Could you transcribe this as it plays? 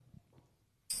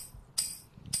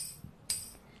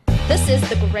This is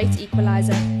The Great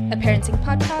Equalizer, a parenting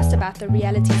podcast about the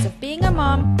realities of being a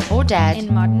mom or dad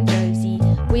in modern Jersey.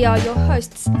 We are your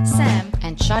hosts, Sam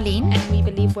and Charlene, and we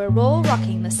believe we're all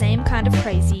rocking the same kind of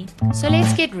crazy. So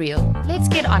let's get real, let's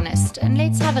get honest, and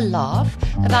let's have a laugh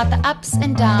about the ups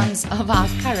and downs of our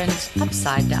current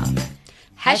upside down.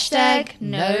 Hashtag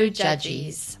no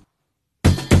judgies.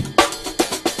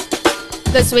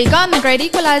 This week on The Great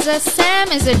Equalizer, Sam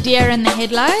is a deer in the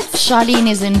headlights. Charlene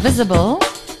is invisible.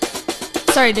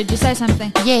 Sorry, did you say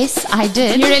something? Yes, I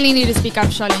did. You really need to speak up,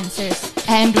 Charlene, seriously.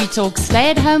 And we talk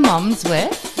stay-at-home moms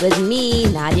with me,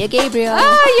 Nadia, Gabriel.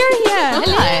 Oh, you're here.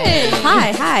 Hello.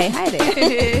 Hi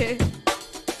there.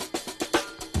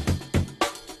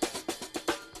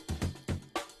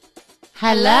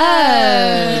 Hello.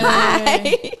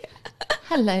 Hi.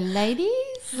 Hello, ladies.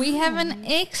 We have an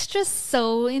extra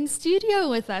soul in studio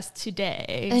with us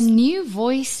today. A new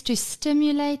voice to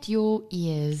stimulate your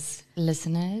ears,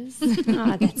 listeners.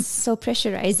 Oh, that's so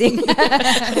pressurizing.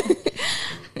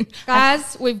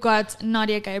 Guys, we've got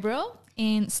Nadia Gabriel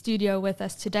in studio with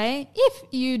us today. If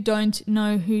you don't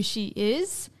know who she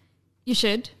is, you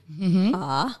should. Mm-hmm.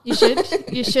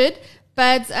 You should.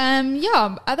 But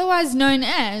yeah, otherwise known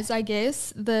as, I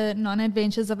guess, the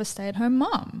non-adventures of a stay-at-home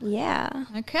mom. Yeah.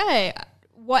 Okay.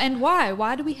 And why?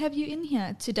 Why do we have you in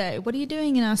here today? What are you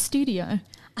doing in our studio?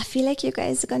 I feel like you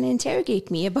guys are going to interrogate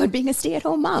me about being a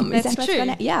stay-at-home mom. That's Is that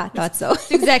true. Yeah, I thought so.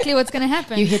 That's exactly what's going to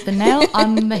happen. You hit the nail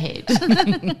on the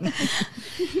head.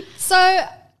 So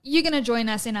you're going to join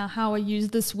us in our How I Use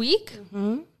this week.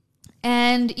 Mm-hmm.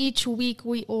 And each week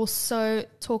we also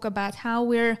talk about how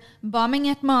we're bombing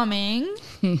at momming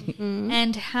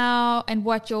and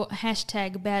what your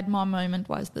hashtag bad mom moment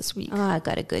was this week. Oh, I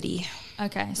got a goodie.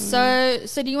 Okay, so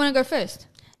do you want to go first?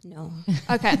 No.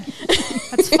 Okay,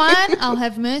 that's fine. I'll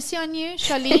have mercy on you.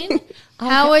 Charlene,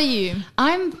 how are you?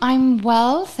 I'm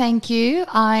well, thank you.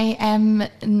 I am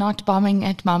not bombing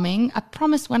at momming. I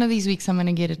promise one of these weeks I'm going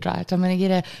to get it right. I'm going to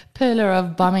get a perler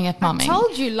of bombing at momming. I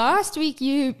told you last week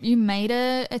you made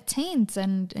a tent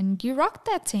and you rocked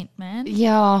that tent, man.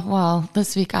 Yeah, well,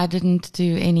 this week I didn't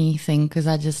do anything because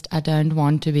I don't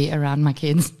want to be around my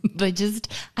kids.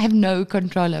 I have no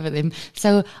control over them.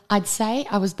 So I'd say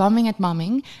I was bombing at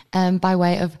momming by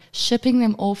way of shipping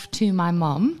them off to my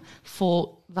mom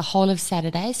for the whole of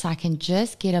Saturday so I can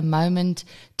just get a moment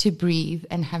to breathe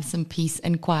and have some peace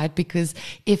and quiet, because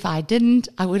if I didn't,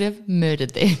 I would have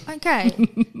murdered them. Okay.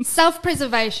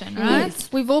 Self-preservation, right?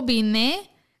 Yes. We've all been there.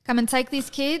 Come and take these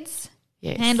kids.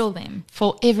 Yes. Handle them.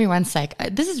 For everyone's sake.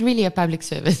 This is really a public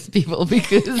service, people,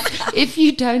 because if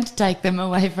you don't take them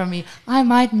away from me, I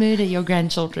might murder your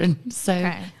grandchildren.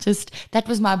 So that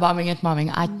was my bombing at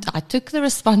momming. I took the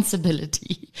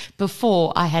responsibility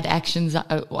before I had actions,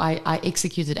 I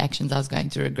executed actions I was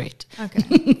going to regret.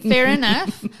 Okay. Fair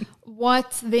enough.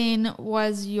 What then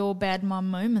was your bad mom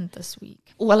moment this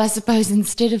week? Well, I suppose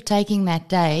instead of taking that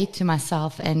day to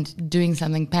myself and doing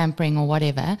something pampering or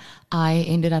whatever, I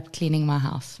ended up cleaning my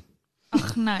house.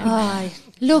 Oh, no.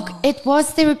 Look, it was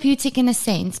therapeutic in a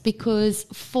sense, because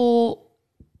for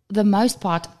the most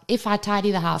part, if I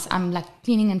tidy the house, I'm like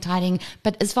cleaning and tidying.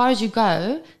 But as far as you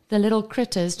go, the little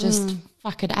critters just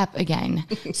fuck it up again.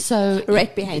 So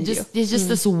right behind you. There's just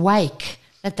this wake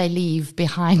that they leave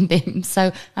behind them.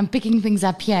 So I'm picking things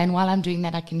up here, and while I'm doing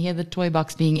that, I can hear the toy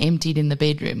box being emptied in the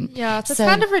bedroom. Yeah, so it's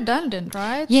kind of redundant,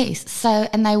 right? Yes. So,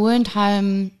 and they weren't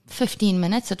home 15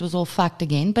 minutes. It was all fucked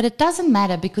again. But it doesn't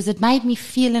matter, because it made me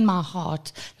feel in my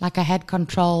heart like I had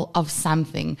control of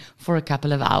something for a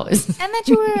couple of hours. And that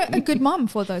you were a good mom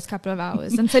for those couple of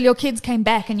hours until your kids came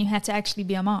back and you had to actually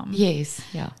be a mom. Yes.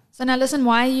 Yeah. So now listen,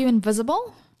 why are you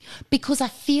invisible? Because I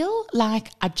feel like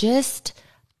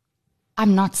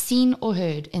I'm not seen or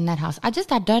heard in that house. I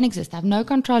don't exist. I have no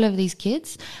control over these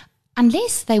kids.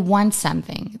 Unless they want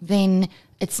something, then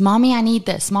it's, Mommy, I need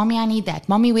this. Mommy, I need that.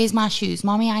 Mommy, where's my shoes?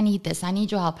 Mommy, I need this. I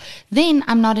need your help. Then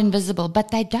I'm not invisible,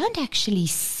 but they don't actually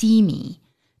see me.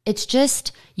 It's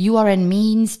just, you are a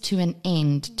means to an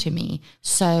end to me.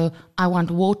 So I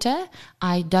want water.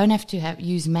 I don't have to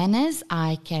use manners.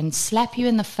 I can slap you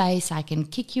in the face. I can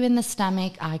kick you in the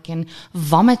stomach. I can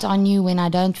vomit on you when I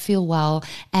don't feel well.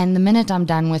 And the minute I'm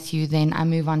done with you, then I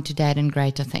move on to dad and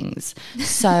greater things.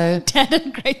 So Dad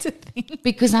and greater things.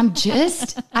 Because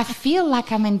I feel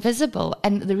like I'm invisible.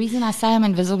 And the reason I say I'm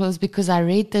invisible is because I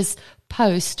read this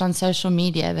post on social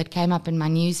media that came up in my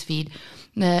news feed.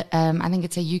 I think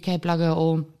it's a UK blogger,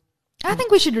 or I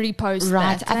think we should repost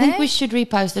right. that. I think we should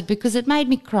repost it, because it made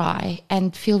me cry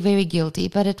and feel very guilty.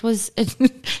 But it was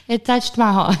It touched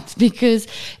my heart because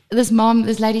this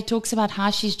lady talks about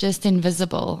how she's just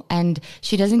invisible and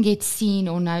she doesn't get seen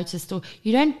or noticed, or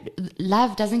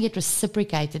love doesn't get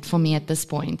reciprocated for me at this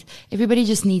point. Everybody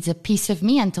just needs a piece of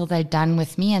me until they're done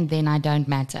with me, and then I don't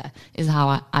matter, is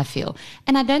how I feel.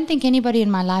 And I don't think anybody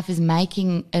in my life is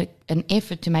making an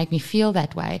effort to make me feel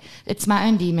that way. It's my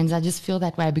own demons. I just feel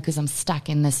that way because I'm stuck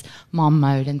in this mom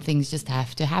mode and things just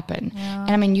have to happen. Yeah.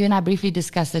 And I mean, you and I briefly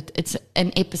discussed it. It's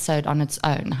an episode on its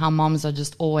own, how moms are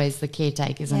just always the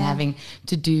caretakers and having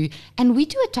to do. And we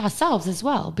do it to ourselves as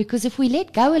well, because if we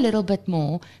let go a little bit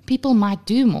more, people might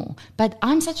do more. But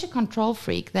I'm such a control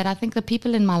freak that I think the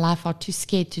people in my life are too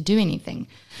scared to do anything.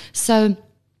 So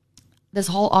this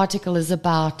whole article is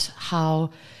about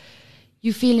how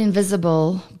you feel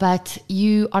invisible, but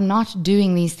you are not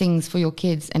doing these things for your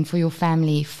kids and for your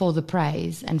family for the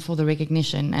praise and for the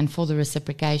recognition and for the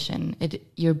reciprocation.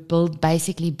 You're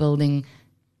basically building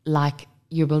like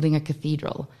you're building a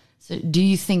cathedral. So do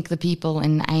you think the people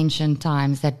in ancient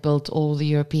times that built all the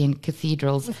European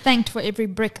cathedrals were thanked for every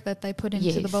brick that they put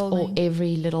into the building? Or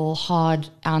every little hard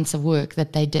ounce of work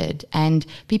that they did? And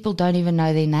people don't even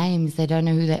know their names. They don't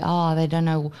know who they are. They don't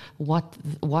know what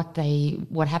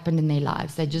happened in their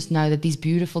lives. They just know that these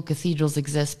beautiful cathedrals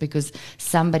exist because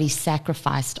somebody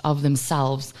sacrificed of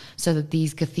themselves so that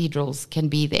these cathedrals can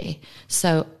be there.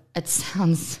 So it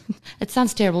sounds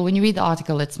terrible. When you read the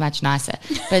article, it's much nicer.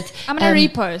 But I'm gonna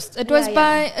repost. It was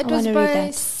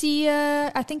by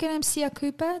Sia. I think her name's Sia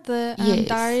Cooper, the Yes.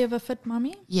 Diary of a Fit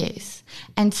Mommy. Yes.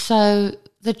 And so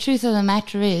the truth of the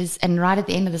matter is, and right at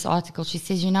the end of this article, she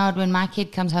says, you know what, when my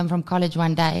kid comes home from college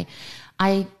one day,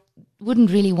 I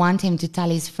wouldn't really want him to tell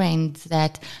his friends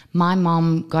that my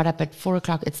mom got up at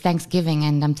 4:00. It's Thanksgiving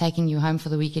and I'm taking you home for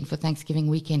the weekend for Thanksgiving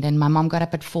weekend. And my mom got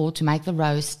up at 4 to make the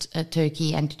roast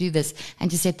turkey and to do this and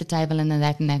to set the table and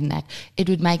that and that and that. It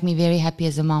would make me very happy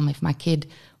as a mom if my kid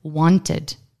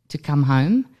wanted to come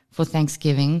home for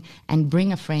Thanksgiving and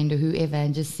bring a friend or whoever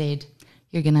and just said,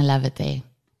 you're going to love it there.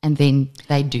 And then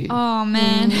they do. Oh,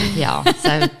 man. Yeah.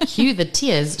 So cue the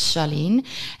tears, Charlene.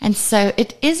 And so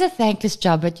it is a thankless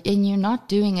job, and you're not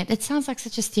doing it. It sounds like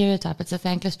such a stereotype. It's a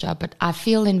thankless job, but I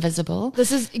feel invisible.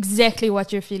 This is exactly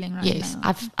what you're feeling right yes,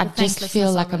 now. I just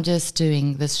feel like I'm just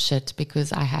doing this shit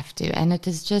because I have to. And it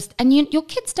is just, and your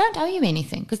kids don't owe you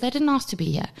anything because they didn't ask to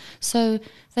be here. So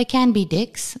they can be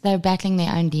dicks. They're battling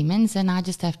their own demons, and I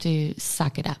just have to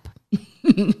suck it up.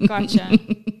 Gotcha.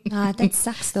 That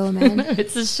sucks though, man.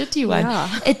 It's a shitty one.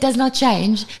 Yeah. It does not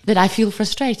change that I feel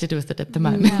frustrated with it at the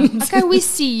moment. Yeah. Okay, we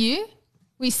see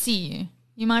you.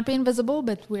 You might be invisible,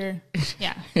 but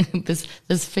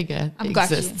this figure I've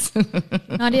got exists.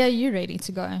 Nadia, are you ready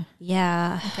to go?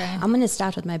 Yeah. Okay. I'm going to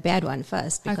start with my bad one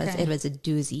first because Okay. it was a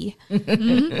doozy.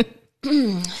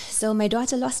 Mm-hmm. So my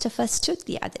daughter lost her first tooth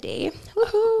the other day.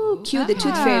 Woohoo! Cue the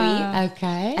tooth fairy.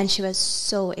 Okay. And she was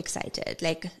so excited,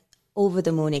 like over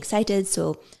the moon excited.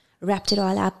 So wrapped it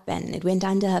all up and it went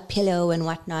under her pillow and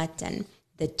whatnot. And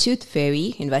the tooth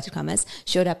fairy, inverted commas,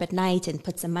 showed up at night and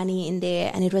put some money in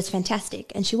there. And it was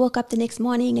fantastic. And she woke up the next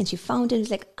morning and she found it. And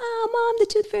was like, Mom, the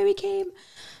tooth fairy came.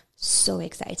 So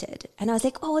excited. And I was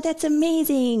like, oh, that's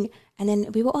amazing. And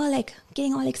then we were all like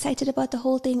getting all excited about the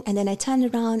whole thing. And then I turned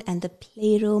around and the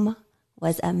playroom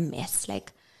was a mess.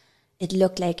 Like, it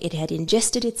looked like it had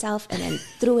ingested itself and then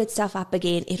threw itself up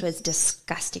again. It was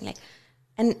disgusting. Like,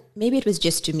 and maybe it was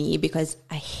just to me because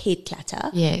I hate clutter.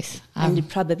 Yes. And it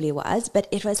probably was, but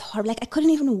it was horrible. Like, I couldn't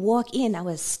even walk in. I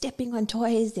was stepping on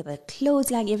toys. There were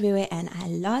clothes lying everywhere and I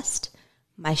lost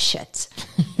my shit.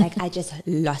 Like, I just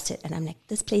lost it. And I'm like,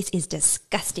 this place is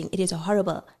disgusting. It is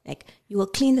horrible. Like, you will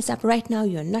clean this up right now.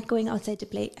 You're not going outside to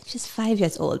play. I'm just 5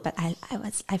 years old, but I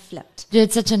flipped. You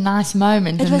had such a nice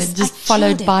moment, and then just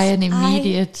followed by an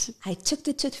immediate. I took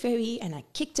the tooth fairy and I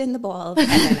kicked in the ball and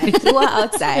then I threw her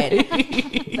outside.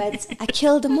 But I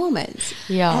killed the moment.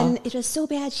 Yeah. And it was so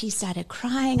bad. She started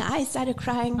crying. I started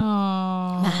crying.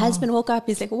 Oh. My husband woke up.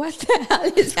 He's like, what the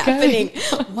hell is happening?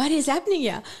 What is happening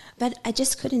here? But I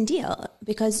just couldn't deal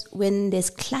because when there's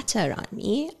clutter around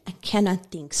me, I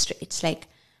cannot think straight. It's like,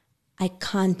 I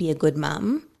can't be a good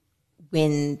mom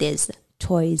when there's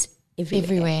toys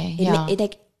everywhere. Yeah.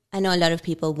 I know a lot of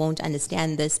people won't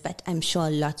understand this, but I'm sure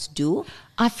lots do.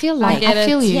 I feel like I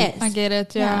feel you. Yes. I get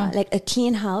it, yeah. Like a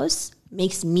clean house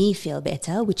makes me feel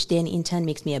better, which then in turn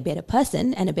makes me a better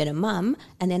person and a better mom,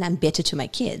 and then I'm better to my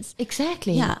kids.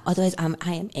 Exactly. Yeah. Otherwise,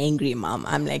 I am angry mom.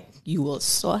 I'm like, you will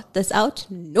sort this out.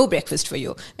 No breakfast for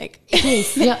you. Like,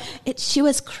 she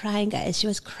was crying, guys. She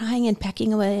was crying and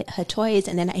packing away her toys,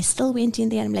 and then I still went in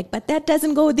there. And I'm like, but that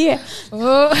doesn't go there. It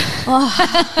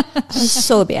was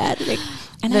so bad. Like,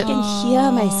 And I can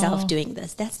hear myself doing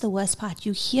this. That's the worst part.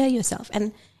 You hear yourself.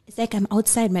 And it's like I'm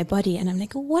outside my body and I'm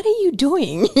like, what are you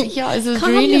doing? Yeah, is this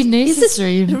really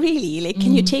necessary? Is this really? Like,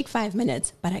 can you take 5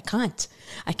 minutes? But I can't.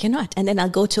 I cannot. And then I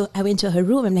went to her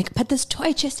room. I'm like, but this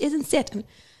toy just isn't set. And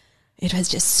it was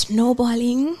just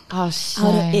snowballing. Oh,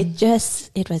 shame.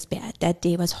 It was bad. That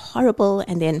day was horrible.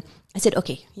 And then I said,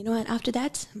 okay, you know what? After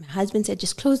that, my husband said,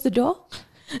 just close the door.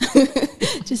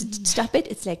 Just stop it.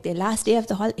 It's like the last day of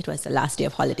it was the last day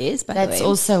of holidays, by the way. That's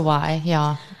also why,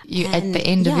 you at the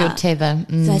end of your tether.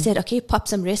 So I said, okay, pop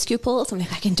some rescue poles. I'm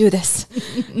like, I can do this.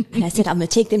 And I said, I'm going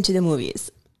to take them to the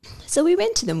movies. So we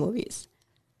went to the movies.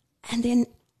 And then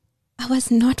I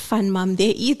was not fun mom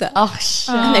there either. Oh,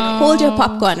 shit. I'm like, hold your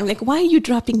popcorn. I'm like, why are you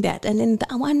dropping that? And then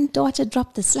the one daughter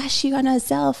dropped the slushie on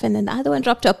herself, and then the other one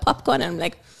dropped her popcorn. And I'm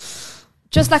like,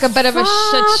 just like a bit of a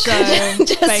shit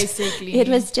show, basically. It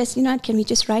was just, you know, can we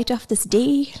just write off this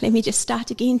day? Let me just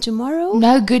start again tomorrow.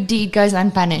 No good deed goes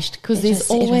unpunished because it's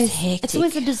always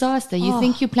a disaster. You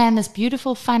think you plan this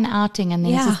beautiful fun outing and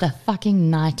then it's just a fucking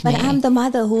nightmare. But I'm the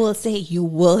mother who will say, you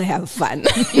will have fun.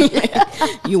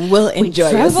 You will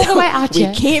enjoy yourself. All the way out we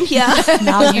here. Came here.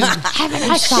 Now you haven't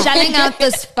had fun. Shelling out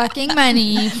this fucking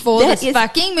money for this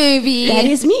fucking movie. That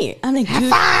is me. I'm like, have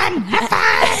fun.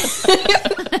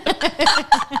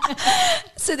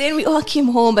 So then we all came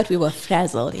home, but we were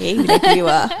frazzled. Eh? Like we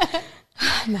were.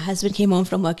 My husband came home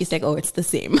from work. He's like, "Oh, it's the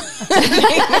same."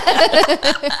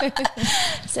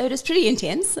 So it was pretty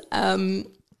intense.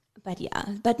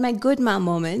 But my good mom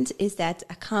moment is that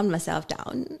I calmed myself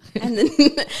down, and then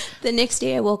the next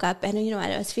day I woke up and you know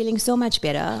I was feeling so much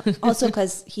better. Also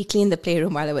because he cleaned the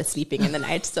playroom while I was sleeping in the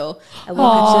night, so I woke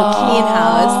up to a clean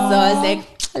house. So I was like,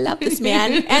 I love this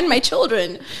man and my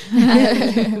children.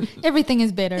 Everything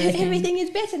is better. Everything is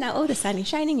better now. Oh, the sun is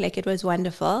shining. Like it was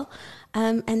wonderful.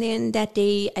 And then that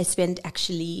day I spent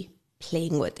actually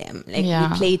playing with them. Like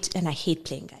we played, and I hate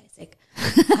playing, guys. Like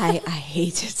I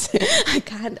hate it. I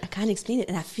can't explain it,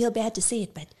 and I feel bad to say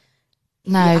it, but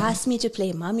no. You asked me to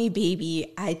play mommy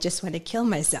baby, I just want to kill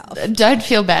myself. Don't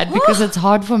feel bad because it's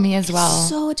hard for me as well.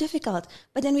 So difficult.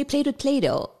 But then we played with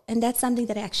Play-Doh, and that's something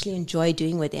that I actually enjoy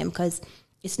doing with them because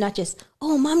it's not just,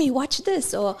 oh, mommy, watch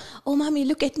this, or oh, mommy,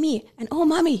 look at me, and oh,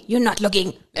 mommy, you're not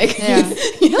looking. Like,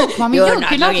 Look, mommy, you're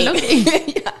not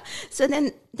looking. Yeah. So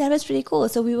then that was pretty cool.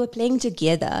 So we were playing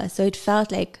together. So it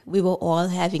felt like we were all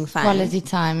having fun. Quality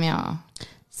time, yeah.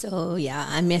 So yeah,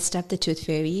 I messed up the tooth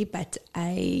fairy, but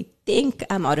I think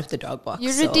I'm out of the dog box.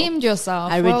 You redeemed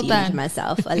yourself. I well redeemed done.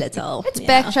 myself a little. Let's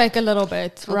backtrack a little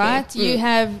bit, right? Okay.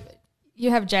 You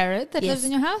have Jared that lives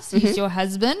in your house. Mm-hmm. He's your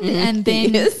husband, and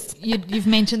then you've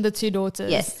mentioned the 2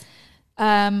 daughters. Yes.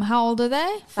 How old are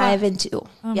they? 5 and 2.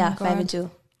 Oh yeah, my 5 and God.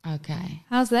 2. Okay.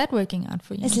 How's that working out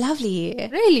for you? It's lovely.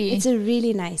 Really? It's a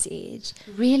really nice age.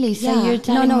 Really? So you're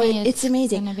telling me it's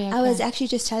amazing. gonna be okay. I was actually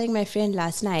just telling my friend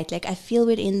last night, like I feel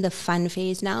we're in the fun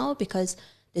phase now because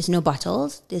there's no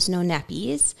bottles, there's no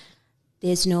nappies,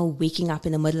 there's no waking up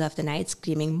in the middle of the night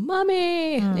screaming,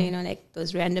 mommy, you know, like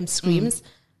those random screams.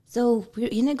 So we're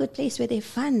in a good place where they're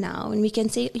fun now and we can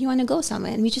say, you want to go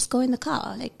somewhere? And we just go in the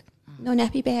car, like no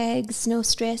nappy bags, no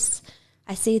stress.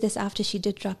 I say this after she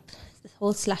did drop the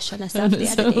whole slush on herself the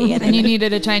other day. And you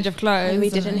needed a change of clothes. And we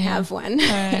didn't have one.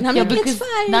 And I'm like, it's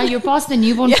fine. Now you're past the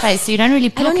newborn phase, so you don't really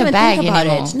pack I don't even a bag think about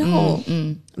anymore. it.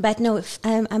 No. But no,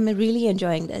 I'm really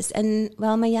enjoying this. And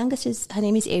well, my youngest her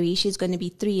name is Eri. She's going to be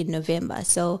 3 in November.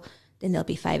 So then they'll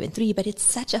be 5 and 3. But it's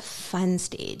such a fun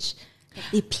stage.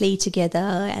 They play together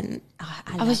and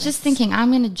I was just thinking,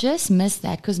 I'm going to just miss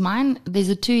that because there's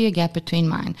a 2-year gap between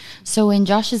mine. So when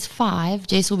Josh is 5,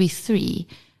 Jess will be 3.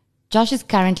 Josh is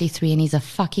currently 3 and he's a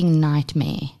fucking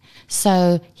nightmare.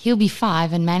 So he'll be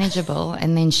 5 and manageable,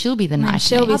 and then she'll be the nightmare.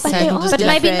 She'll be but but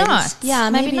maybe not. Yeah,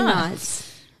 maybe not.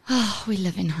 Oh, we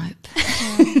live in hope.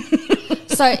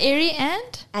 So Eri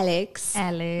and Alex.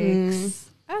 Okay.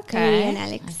 Eri and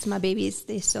Alex, my babies,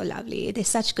 they're so lovely. They're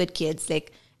such good kids.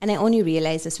 Like, and I only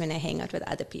realize this when I hang out with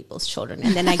other people's children.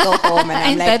 And then I go home and I'm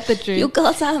Ain't like, that the truth? you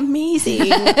girls are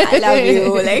amazing. I love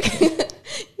you. Like,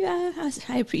 yeah,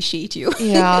 I appreciate you.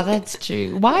 Yeah, that's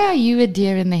true. Why are you a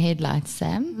deer in the headlights,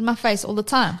 Sam? My face all the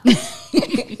time.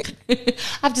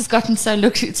 I've just gotten so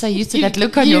used to that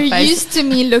look on your face. You're used to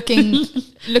me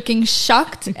looking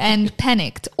shocked and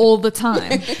panicked all the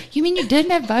time. You mean you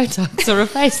didn't have Botox or a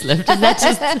facelift? Is that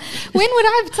just... When would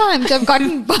I have time to have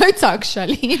gotten Botox,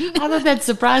 Charlene? I thought that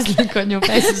surprised look on your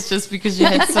face is just because you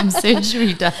had some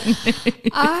surgery done.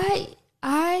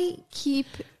 I keep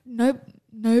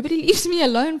nobody leaves me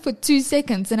alone for 2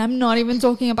 seconds, and I'm not even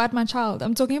talking about my child.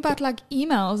 I'm talking about like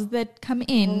emails that come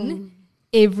in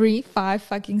every 5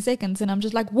 fucking seconds. And I'm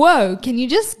just like, whoa, can you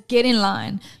just get in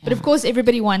line? But of course,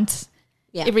 everybody wants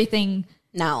everything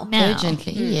Now.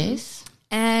 Urgently, yes.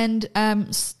 And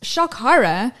shock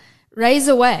horror, raise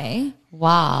away.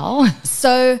 Wow.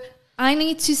 So I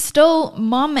need to still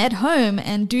mom at home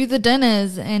and do the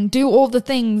dinners and do all the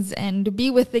things and be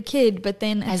with the kid. But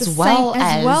then As well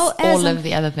as all of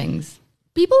the other things.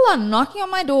 people are knocking on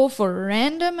my door for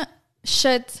random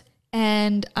shit,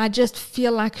 and I just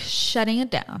feel like shutting it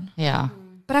down. Yeah.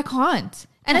 But I can't.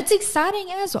 And it's exciting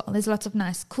as well. There's lots of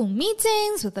nice, cool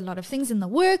meetings with a lot of things in the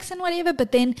works and whatever.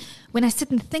 But then when I sit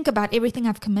and think about everything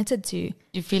I've committed to,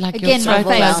 You feel like Again, your throat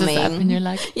my face. closes up and you're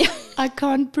like, I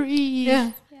can't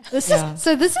breathe. This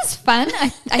is fun.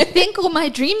 I think all my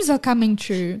dreams are coming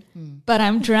true, but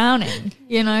I'm drowning,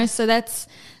 so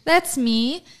that's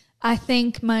me. I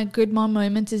think my good mom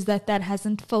moment is that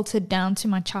hasn't filtered down to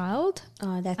my child.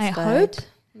 Oh, that's I good.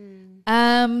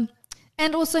 hope.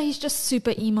 And also he's just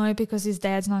super emo because his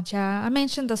dad's not here. I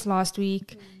mentioned this last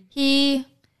week. He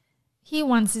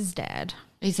wants his dad.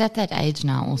 He's at that age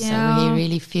now also Yeah. where he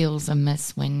really feels a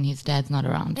miss when his dad's not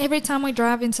around. Every time we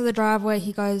drive into the driveway,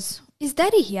 he goes, "Is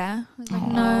daddy here?" I was like,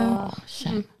 "No, Oh,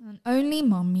 shame. only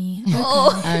mommy."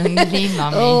 Only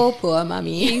mommy. Oh, poor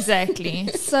mommy. Exactly.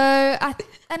 So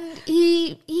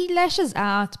he lashes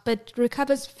out, but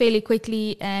recovers fairly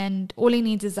quickly, and all he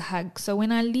needs is a hug. So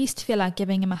when I least feel like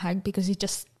giving him a hug because he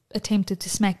just attempted to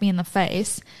smack me in the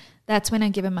face, that's when I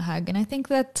give him a hug. And I think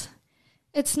that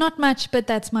it's not much, but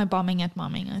that's my bombing at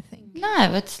momming, I think.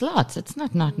 No, it's lots. It's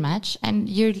not much. And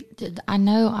I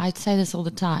know I say this all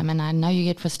the time, and I know you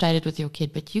get frustrated with your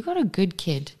kid, but you got a good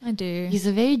kid. I do. He's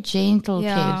a very gentle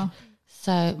Yeah. kid.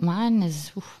 So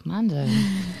mine's a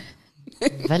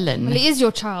villain. Well, he is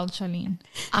your child, Charlene.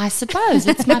 I suppose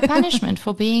it's my punishment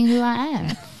for being who I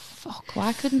am. Fuck,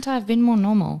 why couldn't I have been more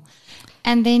normal?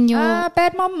 And then your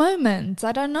Bad mom moment.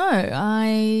 I don't know.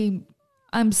 I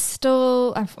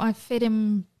fed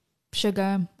him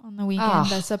sugar on the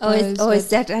weekend, I suppose. Is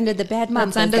that under the bad mom?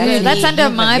 That's under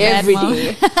my bad every mom.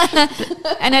 day.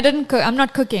 And I didn't cook. I'm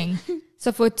not cooking.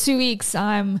 So for 2 weeks,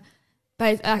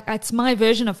 it's my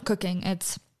version of cooking.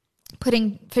 It's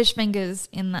putting fish fingers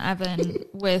in the oven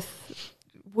with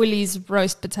Woolies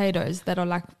roast potatoes that are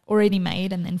like already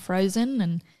made and then frozen.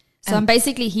 And so I'm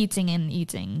basically heating and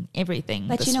eating everything.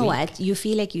 But this you know week. what? You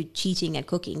feel like you're cheating at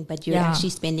cooking, but you're Yeah. actually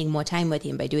spending more time with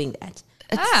him by doing that.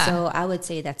 So I would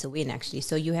say that's a win, actually.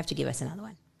 So you have to give us another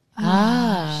one.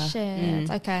 Shit.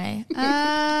 Okay.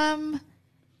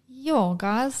 Yo,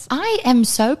 guys. I am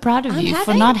so proud of you for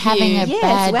happy. not having a Yes,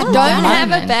 bad well Don't done. have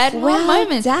a moment. bad Well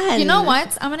moment. done. You know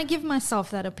what? I'm going to give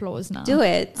myself that applause now. Do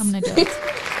it. I'm going to do it.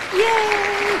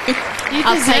 Yay!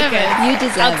 I'll take it. You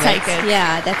deserve I'll it. take it.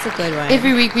 Yeah, that's a good one.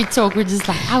 Every week we talk, we're just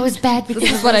like, I was bad because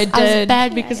This is of what this. I I was did.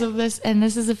 bad because of this, and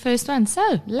this is the first one.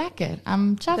 So, lekker.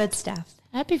 I'm chuffed. Good stuff.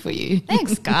 Happy for you.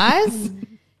 Thanks, guys.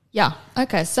 Yeah.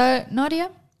 Okay. So,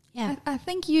 Nadia, Yeah. I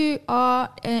think you are,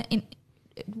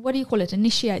 what do you call it?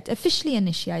 Officially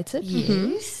initiated.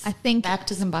 Yes. I think,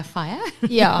 Baptism by fire.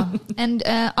 yeah. And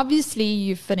obviously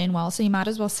you fit in well, so you might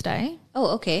as well stay. Oh,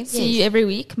 okay. See you every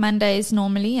week, Mondays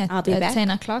normally at, I'll be at back. 10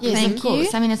 o'clock. Yes, Thank of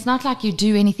course. you. I mean, it's not like you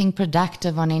do anything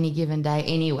productive on any given day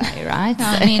anyway, right?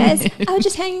 I mean, Guys, I was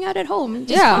just hanging out at home.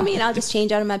 Just Yeah. call me and I'll just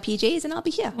change out of my PJs and I'll be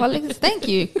here. well, thank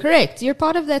you. Correct. You're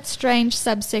part of that strange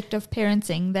subsect of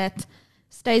parenting that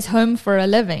stays home for a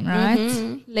living,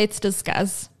 right? Let's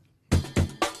discuss.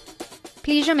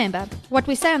 Please remember, what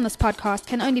we say on this podcast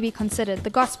can only be considered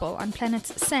the gospel on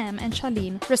planets Sam and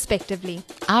Charlene, respectively,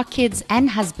 Our kids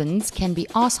and husbands can be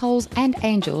assholes and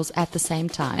angels at the same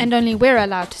time. and only we're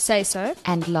allowed to say so.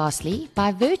 And lastly,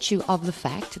 by virtue of the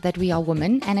fact that we are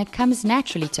women and it comes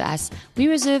naturally to us, we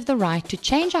reserve the right to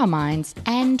change our minds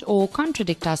and or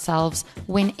contradict ourselves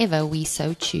whenever we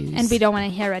so choose. And we don't want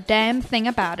to hear a damn thing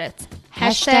about it.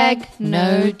 Hashtag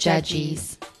no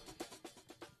judgies.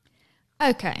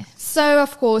 Okay, so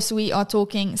of course we are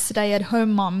talking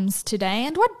stay-at-home moms today,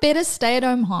 and what better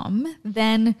stay-at-home mom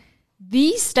than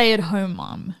the stay-at-home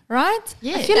mom, right?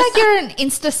 Yes. I feel like you're an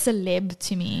Insta celeb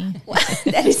to me.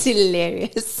 That is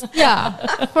hilarious.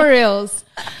 Yeah, for reals.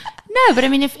 No, but I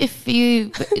mean, if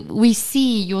we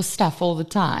see your stuff all the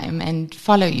time and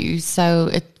follow you, so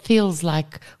it feels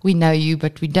like we know you,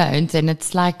 but we don't, and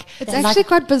it's like It's actually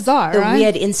quite bizarre, The right?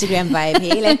 weird Instagram vibe,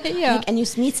 hey? Like, Yeah. like, and you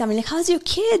meet someone like, how's your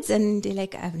kids? And they're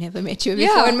like, I've never met you Yeah.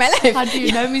 before in my life. how do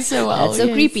you know me so well? That's so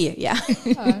Yes. creepy. Yeah.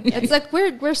 It's like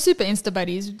we're super Insta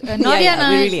buddies. Nadia yeah, and I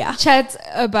we really are. chat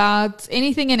about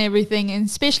anything and everything, and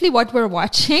especially what we're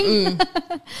watching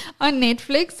on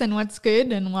Netflix and what's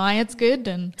good and why it's good.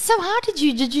 And So how did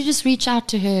you just reach out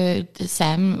to her,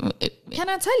 Sam? can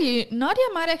I tell you, Nadia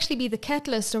might actually be the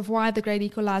catalyst of why the Great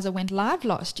Equalizer went live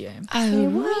last year. Oh,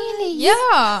 really?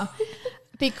 Yeah.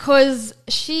 Because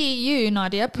you,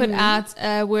 Nadia, put out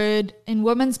a word in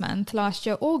Women's Month last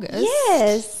year, August.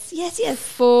 Yes.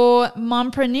 For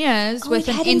mompreneurs with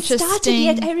an interesting... started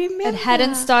yet, I remember. It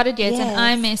hadn't started yet. Yes. And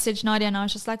I messaged Nadia and I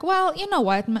was just like, well, you know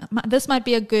what? This might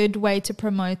be a good way to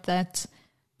promote that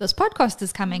this podcast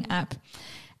is coming up.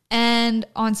 And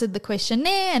answered the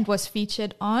questionnaire and was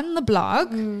featured on the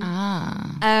blog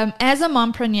as a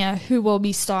mompreneur who will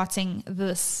be starting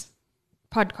this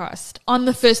podcast on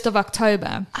the 1st of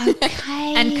October.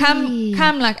 Okay. And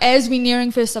come like as we're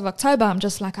nearing 1st of October, I'm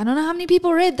just like, I don't know how many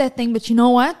people read that thing, but you know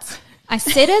what? I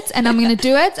said it and I'm going to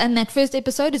do it. And that first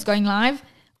episode is going live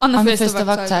on the 1st of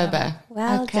October.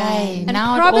 Well okay. done.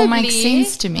 Now And it all makes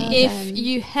sense to me. If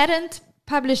you hadn't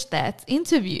published that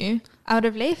interview, I would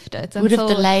have left it. Would have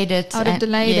delayed it. I would have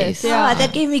delayed yes. it. Yeah. Oh,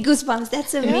 that gave me goosebumps.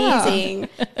 That's amazing.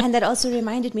 And that also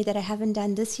reminded me that I haven't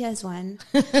done this year's one.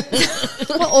 Well,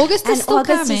 August is And still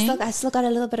August coming. I still got a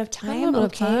little bit of time. little bit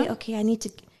of time. Okay, I need to...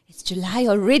 It's July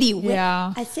already.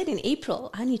 Yeah. I said in April,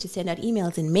 I need to send out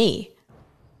emails in May.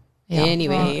 Yeah.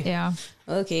 Anyway. Well, yeah.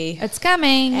 Okay. It's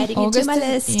coming. Adding it to my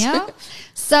list. Yeah.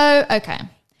 So, okay.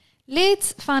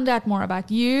 Let's find out more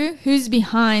about you. Who's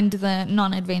behind the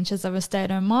non-adventures of a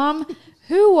stay-at-home mom?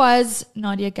 Who was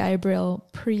Nadia Gabriel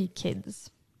pre-kids?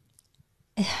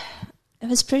 It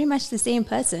was pretty much the same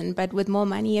person, but with more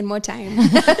money and more time.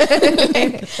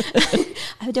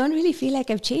 I don't really feel like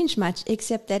I've changed much,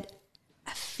 except that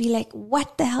I feel like,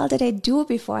 what the hell did I do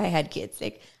before I had kids?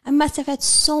 Like, I must have had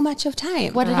so much of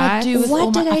time. What did I do with What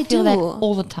all my... did I feel that do?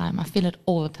 all the time. I feel it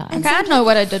all the time. Okay, I know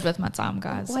what I did with my time,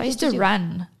 guys. What I used did to you do?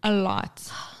 run a lot.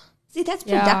 See, that's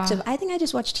Yeah. productive. I think I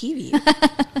just watched TV.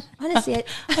 Honestly,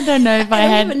 I don't know if I don't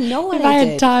had... even know what if I I had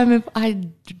did. time, if I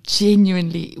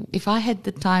genuinely... If I had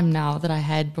the time now that I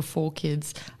had before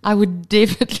kids, I would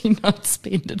definitely not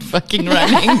spend it fucking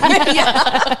running.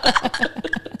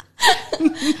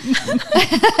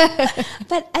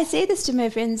 But I say this to my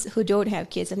friends who don't have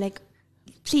kids. I'm like,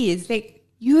 please, like,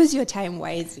 use your time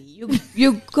wisely.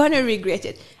 You're gonna regret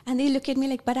it. And they look at me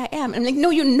like, but I am. I'm like,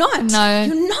 no, you're not. No.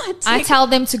 You're not. I Like, tell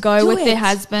them to go do with their it.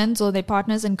 husbands or their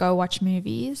partners and go watch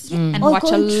movies and or watch go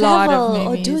a and lot travel of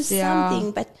movies. or do Yeah.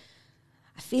 something. But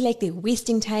I feel like they're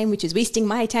wasting time, which is wasting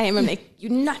my time. I'm like,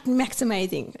 you're not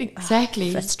maximizing.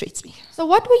 Exactly. Frustrates me. So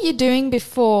what were you doing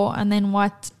before, and then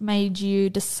what made you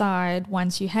decide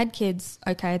once you had kids,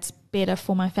 okay, it's better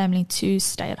for my family to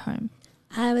stay at home?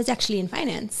 I was actually in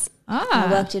finance. Ah.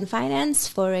 I worked in finance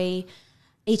for a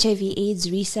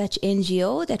HIV/AIDS research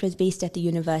NGO that was based at the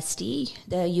university,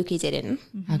 the UKZN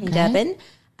in Durban.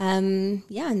 And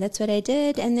that's what I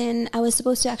did. And then I was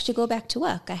supposed to actually go back to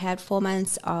work. I had 4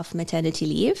 months of maternity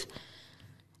leave.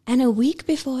 And a week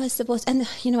before I was supposed, and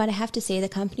you know what, I have to say the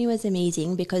company was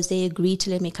amazing because they agreed to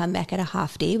let me come back at a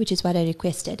half day, which is what I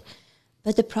requested.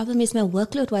 But the problem is my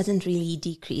workload wasn't really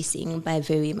decreasing by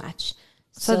very much.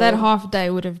 So that half day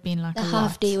would have been like The a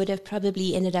half lot. day would have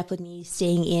probably ended up with me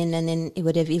staying in, and then it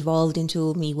would have evolved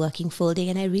into me working full day,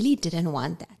 and I really didn't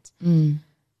want that.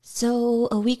 So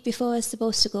a week before I was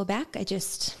supposed to go back, I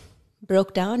just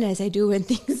broke down, as I do when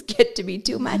things get to be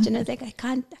too much, and I was like, I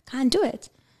can't do it.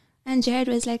 And Jared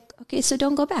was like, okay, so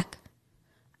don't go back.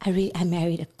 I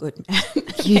married a good man.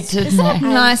 You did Isn't it not.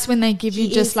 nice when they give you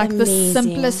He just is like the amazing.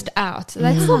 simplest out?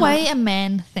 That's the way a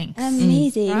man thinks.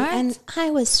 Amazing. Right? And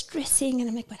I was stressing, and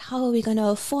I'm like, but how are we going to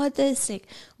afford this? Like,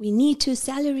 we need 2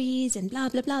 salaries and blah,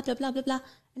 blah, blah, blah, blah, blah, blah.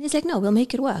 And he's like, no, we'll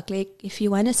make it work. Like, if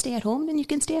you want to stay at home, then you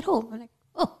can stay at home. I'm like,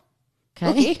 oh,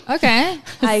 Okay. Okay.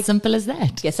 As simple as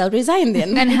that. guess I'll resign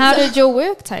then. And how did your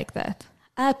work take that?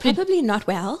 Probably not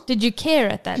well. Did you care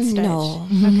at that stage? No.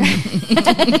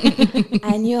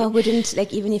 I knew I wouldn't,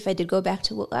 like, even if I did go back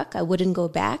to work, I wouldn't go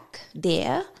back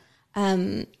there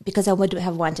because I would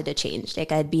have wanted a change.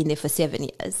 Like, I'd been there for 7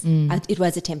 years. It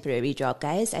was a temporary job,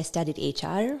 guys. I studied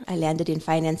HR. I landed in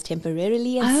finance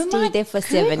temporarily and Oh my stayed there for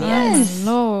 7 years.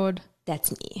 Oh, Lord.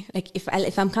 That's me. Like, if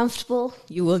I'm comfortable,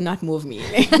 you will not move me.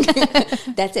 Like,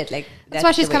 that's it. Like, That's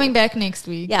why she's the way. coming back next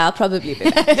week. Yeah, I'll probably be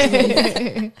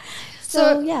back.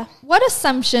 So, yeah. What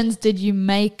assumptions did you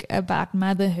make about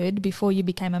motherhood before you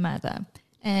became a mother?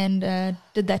 And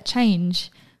did that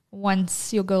change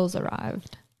once your girls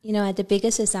arrived? You know, the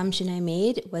biggest assumption I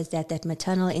made was that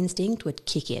maternal instinct would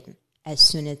kick in as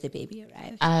soon as the baby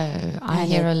arrived. Oh, I And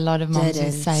hear it a lot of moms who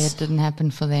didn't. say it didn't happen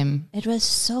for them. It was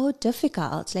so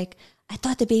difficult. Like, I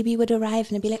thought the baby would arrive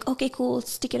and I'd be like, okay, cool,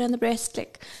 stick it on the breast.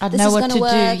 Like, I'd this know is what gonna to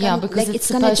work. do. Yeah, And, because like,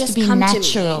 it's gonna supposed to be come to me.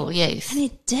 natural. Yes. And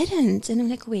it didn't. And I'm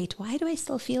like, wait, why do I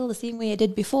still feel the same way I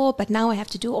did before? But now I have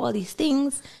to do all these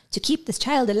things to keep this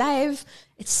child alive.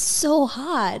 It's so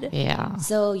hard. Yeah.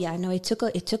 So yeah, no, it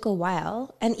took a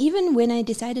while. And even when I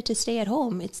decided to stay at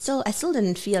home, I still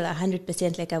didn't feel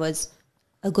 100% like I was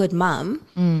a good mom.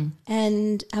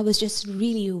 And I was just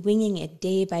really winging it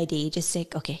day by day, just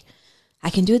like, okay, I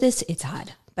can do this. It's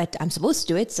hard, but I'm supposed to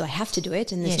do it, so I have to do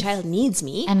it. And this child needs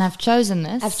me. And I've chosen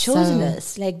this. I've chosen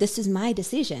this. Like, this is my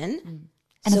decision.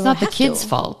 And So it's not I the have kid's to.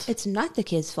 fault. It's not the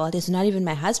kid's fault. It's not even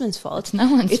my husband's fault. It's no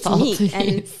one's it's fault. me. And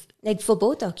Yes. like, for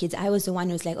both our kids, I was the one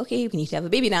who was like, okay, we need to have a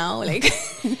baby now. Like,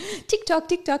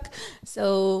 TikTok.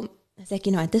 So I was like,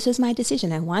 you know what? This was my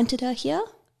decision. I wanted her here.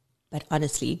 But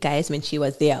honestly, guys, when she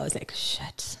was there, I was like,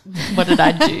 shit. What did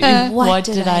I do? What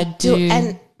did I do?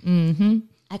 And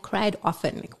I cried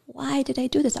often. Like, why did I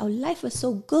do this? Our life was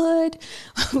so good.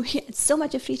 We had so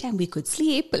much of free time. We could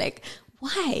sleep. Like,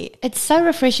 why? it's so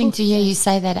refreshing to hear you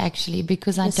say that, actually,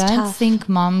 because I It's don't tough. think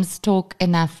moms talk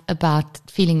enough about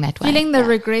feeling that way. Feeling the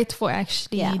regret for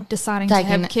actually Yeah. deciding to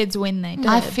Taking have it- kids when they did.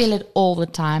 I feel it all the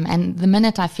time. And the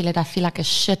minute I feel it, I feel like a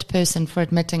shit person for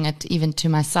admitting it, even to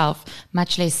myself,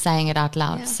 much less saying it out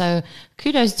loud. So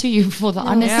kudos to you for the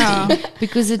honesty, Yeah.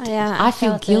 because Yeah, I I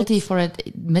feel felt guilty it. for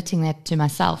admitting that to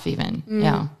myself even.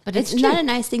 Yeah. But It's it's not true. a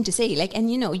nice thing to say. Like,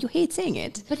 and you know, you hate saying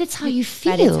it. But it's how you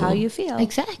feel. But it's how you feel.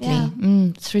 Exactly. Yeah.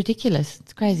 It's ridiculous.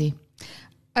 It's crazy.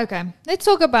 Okay, let's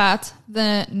talk about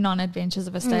the non-adventures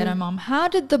of a stay-at-home mom. How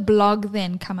did the blog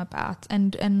then come about?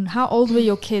 And how old were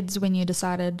your kids when you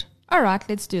decided, all right,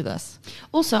 let's do this?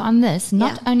 Also, on this,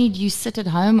 not Yeah. only do you sit at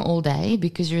home all day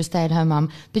because you're a stay-at-home mom,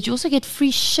 but you also get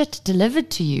free shit delivered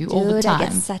to you all the Dude, I time.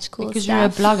 get such cool because stuff. you're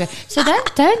a blogger. So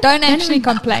Don't actually even,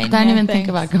 complain. Don't Yeah, even thanks. think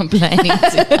about complaining.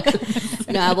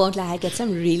 No, I won't lie. I get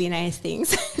some really nice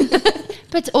things.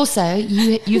 But also,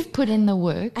 you've put in the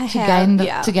work I to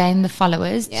have, gain the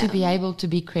followers, to Yeah. be able to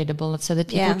be credible, so that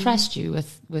people Yeah. trust you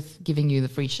with giving you the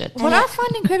free shit. What I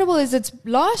find incredible is it's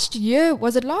last year.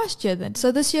 Was it last year then?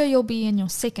 So this year you'll be in your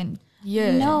second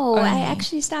year. No, I only.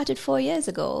 actually started 4 years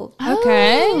ago.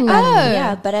 Okay. Oh.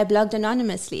 Yeah, but I blogged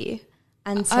anonymously.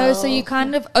 And So you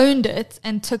kind of owned it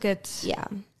and took it. Yeah.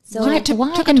 So Why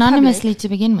took it anonymously to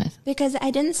begin with? because I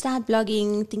didn't start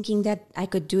blogging thinking that I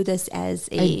could do this as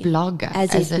A blogger.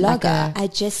 As As a a- like blogger, a I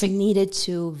just needed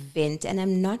to vent, and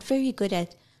I'm not very good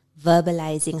at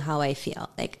verbalizing how I feel.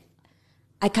 Like,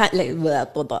 I can't like blah,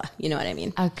 blah, blah, you know what I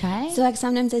mean? Okay. So like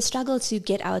sometimes I struggle to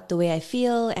get out the way I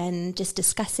feel and just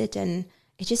discuss it, and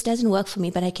it just doesn't work for me.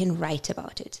 But I can write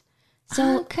about it.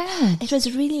 So Okay. it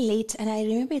was really late, and I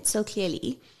remember it so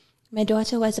clearly. My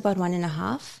daughter was about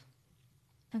 1.5.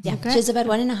 Yeah, okay. she was about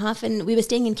 1.5, and we were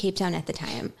staying in Cape Town at the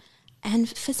time. And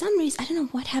for some reason, I don't know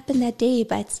what happened that day,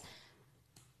 but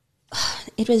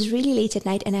it was really late at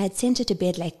night, and I had sent her to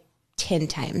bed like 10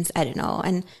 times. I don't know.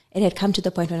 And it had come to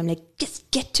the point where I'm like, just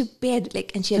get to bed.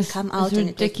 Like, and she had come out, It's and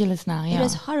ridiculous now. it Yeah.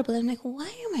 was horrible. I'm like, why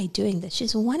am I doing this?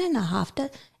 She's 1.5.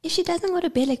 If she doesn't go to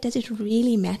bed, like, does it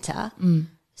really matter?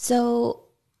 So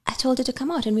I told her to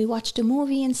come out, and we watched a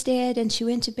movie instead, and she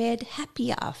went to bed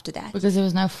happy after that. Because there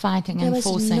was no fighting There and was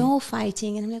forcing. no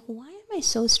fighting, and I'm like, why am I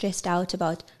so stressed out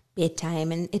about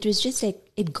bedtime? And it was just like,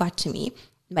 it got to me.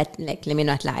 But like, let me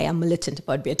not lie, I'm militant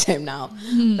about bedtime now.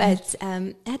 But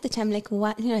at the time, like,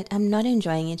 what, you know, I'm not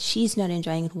enjoying it. She's not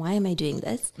enjoying it. Why am I doing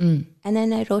this? And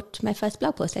then I wrote my first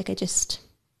blog post. Like, I just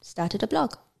started a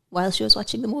blog while she was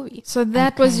watching the movie. So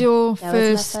that was your That was my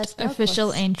first first blog official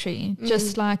post. entry.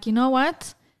 Just like, you know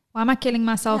what? Why am I killing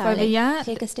myself Yeah, over like, here?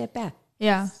 take a step back.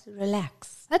 Yeah. Just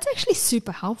relax. That's actually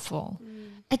super helpful.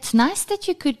 It's nice that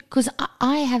you could, because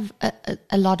I have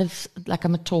a lot of, like,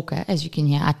 I'm a talker, as you can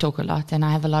hear. I talk a lot, and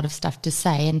I have a lot of stuff to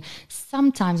say. And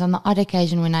sometimes, on the odd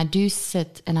occasion, when I do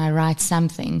sit and I write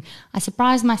something, I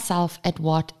surprise myself at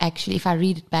what actually, if I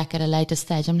read it back at a later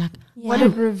stage, I'm like, What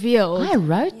it revealed. I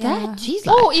wrote that? Jeez,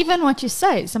 like, Or even what you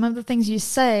say. Some of the things you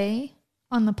say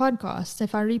on the podcast,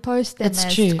 if I repost them That's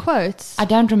as true. quotes. I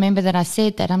don't remember that I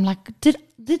said that. I'm like,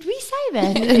 did we say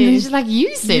that? And then she's like,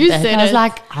 you said You that. said And I was it.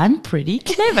 like, I'm pretty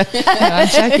clever. No, I'm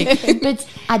joking. But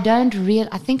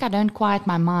I think I don't quiet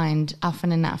my mind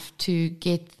often enough to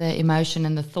get the emotion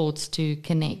and the thoughts to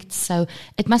connect. So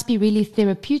it must be really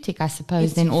therapeutic, I suppose,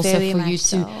 It's then also very for you much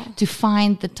so. to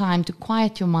find the time to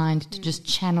quiet your mind, to just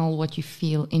channel what you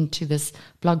feel into this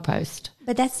blog post.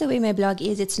 But that's the way my blog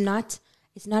is. It's not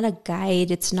a guide.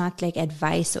 It's not like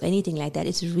advice or anything like that.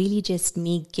 It's really just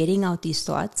me getting out these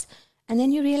thoughts. And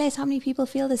then you realize how many people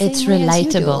feel the same It's way as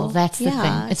you do. relatable. That's the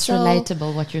thing. It's so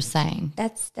relatable what you're saying.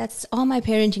 That's all my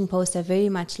parenting posts are very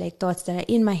much like thoughts that are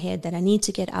in my head that I need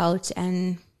to get out,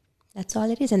 and that's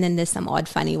all it is. And then there's some odd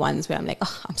funny ones where I'm like,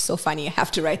 oh, I'm so funny, I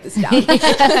have to write this down.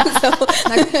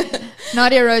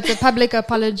 Nadia wrote a public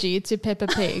apology to Peppa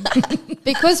Pig.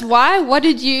 Because why? What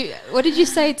did you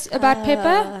say about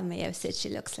Peppa? I may have said she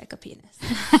looks like a penis.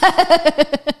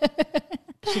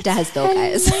 She does though,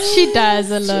 guys. She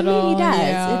does a little. She really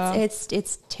does. Yeah.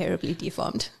 It's terribly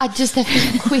deformed. I just have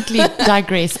to quickly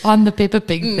digress on the Peppa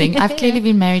Pig thing. I've clearly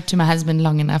been married to my husband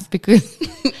long enough because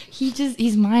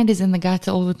his mind is in the gutter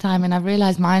all the time, and I've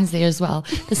realized mine's there as well.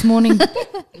 This morning,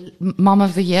 Mom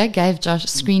of the Year gave Josh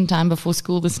screen time before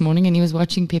school this morning, and he was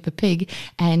watching Peppa Pig,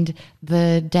 and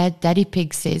the Daddy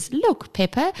Pig says, "Look,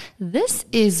 Peppa, this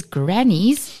is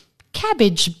Granny's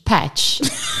cabbage patch."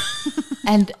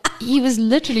 And he was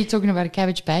literally talking about a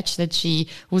cabbage patch that she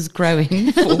was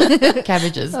growing for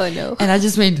cabbages. Oh, no. And I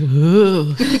just went,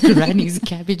 oh, Granny's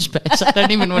cabbage patch. I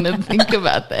don't even want to think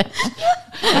about that.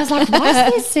 I was like, why is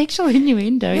there sexual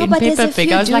innuendo in but there's Peppa a Pig?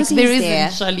 few I was like, there doozies isn't, there.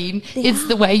 Charlene. It's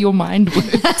the way your mind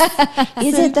works.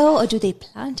 Is it though, or do they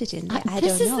plant it in there? I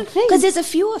this don't is know. the thing. Because there's a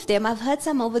few of them. I've heard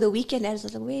some over the weekend. I was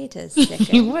like, wait a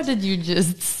second. What did you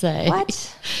just say?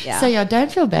 What? Yeah. So yeah,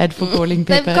 don't feel bad for calling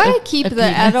They've Peppa. got to a keep the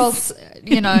penis. adults,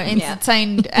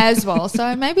 entertained as well.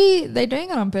 So maybe they're doing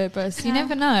it on purpose. You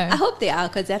never know. I hope they are,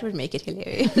 because that would make it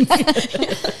hilarious.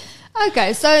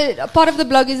 Okay, so part of the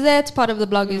blog is that, part of the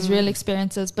blog is real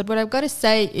experiences. But what I've got to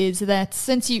say is that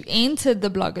since you entered the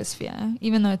blogosphere,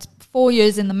 even though it's 4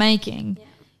 years in the making,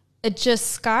 it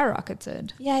just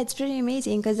skyrocketed. Yeah, it's pretty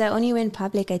amazing, because I only went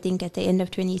public, I think, at the end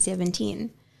of 2017.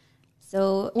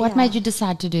 So What made you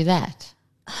decide to do that?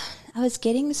 I was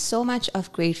getting so much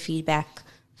of great feedback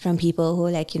from people who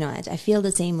were like, I feel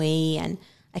the same way and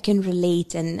I can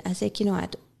relate. And I was like,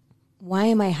 why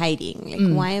am I hiding?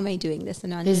 Like, why am I doing this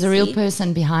anonymously? There's a real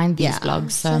person behind these Yeah.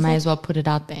 blogs, so So I it's may like- as well put it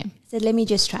out there. I said, let me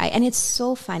just try. And it's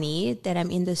so funny that I'm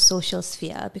in the social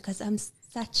sphere, because I'm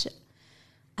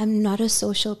not a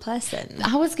social person.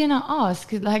 I was gonna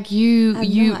ask, like you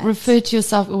not. refer to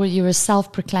yourself, or you're a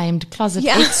self-proclaimed closet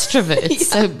Yeah. extrovert.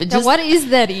 So So just what is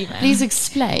that even? please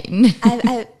explain.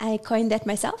 I coined that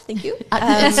myself. Thank you.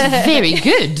 That's very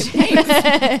good.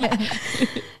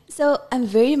 So I'm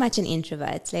very much an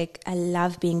introvert. Like, I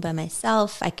love being by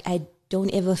myself. I don't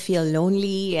ever feel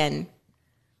lonely. And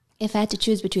if I had to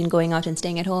choose between going out and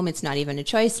staying at home, it's not even a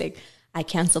choice. Like, I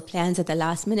cancel plans at the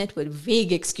last minute with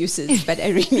vague excuses, but I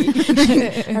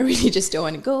really just don't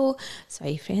want to go.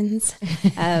 Sorry, friends.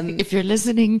 If you're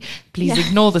listening, please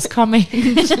ignore this comment.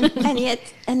 and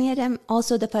yet I'm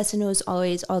also the person who's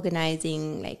always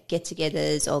organizing like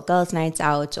get-togethers or girls' nights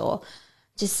out, or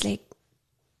just like,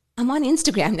 I'm on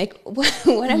Instagram. Like,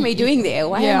 what am I doing there?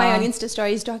 Why am I on Insta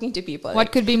stories talking to people?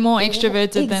 What could be more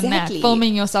extroverted than that? Exactly.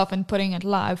 Filming yourself and putting it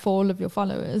live for all of your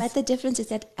followers. But the difference is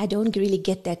that I don't really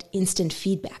get that instant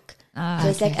feedback. So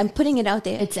it's like I'm putting it out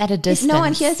there. It's at a If no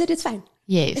one distance. hears it, it's fine.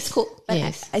 Yes. It's cool. But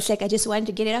Yes. it's like I just wanted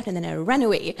to get it out and then I run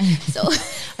away. So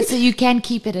So you can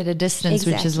keep it at a distance,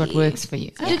 which is what Exactly. works for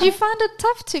you. Did you find it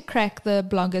tough to crack the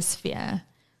blogosphere?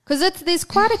 Because there's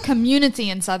quite a community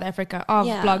in South Africa of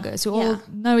Yeah. bloggers who all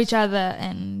know each other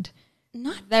and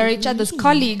not they're each other's really.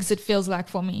 colleagues, it feels like,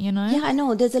 for me, you know? Yeah, I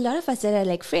know. There's a lot of us that are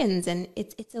like friends, and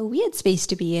it's a weird space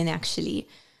to be in, actually.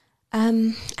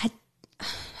 I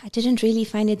didn't really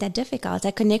find it that difficult.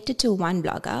 I connected to one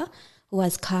blogger who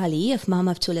was Carly, a mom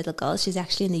of 2 little girls. She's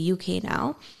actually in the UK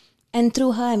now. And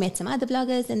through her, I met some other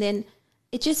bloggers, and then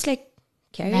it just like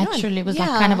carried on. Naturally, it was like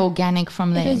Yeah. kind of organic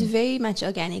from It was there. very much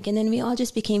organic. And then we all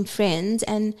just became friends.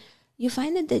 And you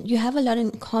find that you have a lot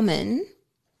in common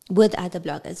with other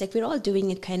bloggers. Like, we're all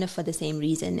doing it kind of for the same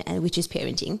reason, and which is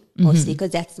parenting, mostly,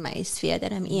 because that's my sphere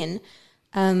that I'm in.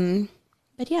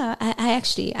 But yeah,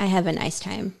 I have a nice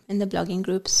time in the blogging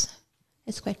groups.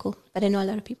 It's quite cool. But I know a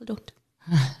lot of people don't.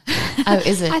 Oh,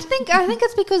 is it? I think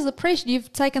it's because the pressure,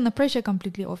 you've taken the pressure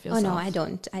completely off yourself. Oh, no, I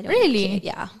don't. Really? care.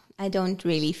 Yeah. I don't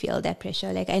really feel that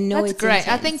pressure. Like, I know That's it's great.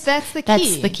 I intense. think that's the key.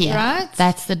 That's the key, right?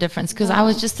 That's the difference. Because I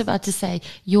was just about to say,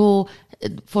 your,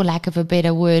 for lack of a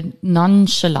better word,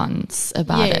 nonchalance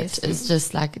about Yes. it is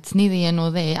just like, it's neither here nor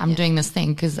there. I'm doing this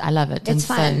thing because I love it. It's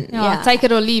fun. Yeah, take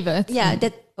it or leave it. Yeah,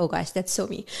 oh gosh, that's so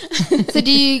me. So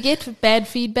do you get bad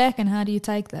feedback, and how do you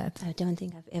take that? I don't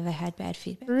think I've ever had bad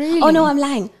feedback. Really? Oh, no, I'm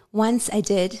lying. Once I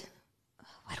did.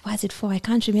 What was it for? I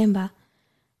can't remember.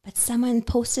 But someone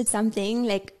posted something,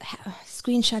 like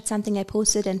screenshot something I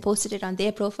posted and posted it on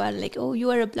their profile. Like, oh, you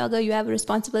are a blogger. You have a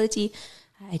responsibility.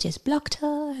 I just blocked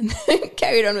her and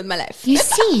carried on with my life. You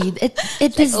see,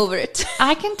 it is over it.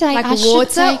 I can take Like I should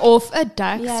water take- off a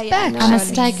duck's Yeah, back. no, I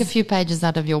must Charlene. take a few pages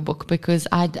out of your book because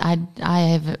I'm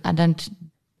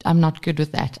not good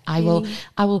with that. I will,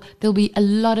 there'll be a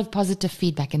lot of positive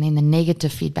feedback and then the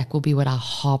negative feedback will be what I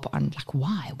harp on. Like,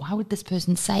 why would this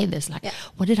person say this? Like,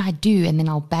 what did I do? And then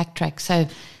I'll backtrack. So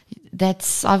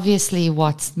that's obviously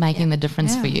what's making the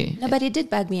difference for you. No, but it did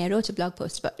bug me. I wrote a blog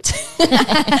post about it.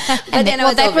 But then I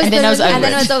was over it. And then I was over And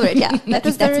then I it. was over it, yeah.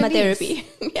 That's my release. therapy.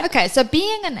 Yeah. Okay, so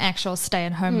being an actual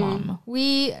stay-at-home mom,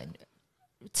 we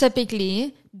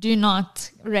typically do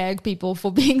not rag people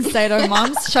for being stay-at-home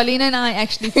moms. Charlene and I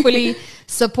actually fully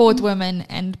support women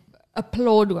and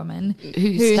applaud women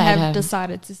who stay at have home.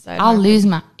 decided to stay at I'll home. lose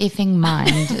my effing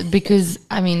mind because,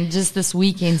 I mean, just this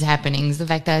weekend's happenings, the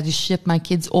fact that I had to ship my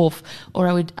kids off or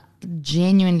I would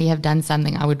genuinely have done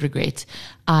something I would regret.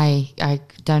 I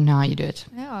don't know how you do it.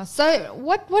 Yeah. So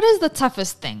what is the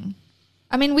toughest thing?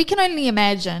 I mean, we can only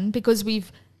imagine because we've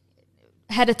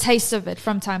had a taste of it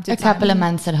from time to A time. couple of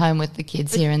months at home with the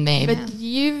kids here and there. But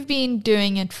you've been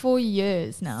doing it for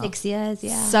years now. 6 years,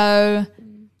 yeah. So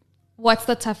what's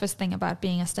the toughest thing about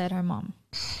being a stay-at-home mom?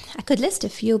 I could list a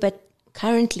few, but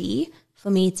currently, for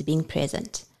me, it's being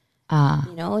present.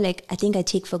 You know, like I think I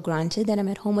take for granted that I'm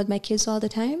at home with my kids all the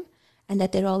time and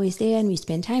that they're always there and we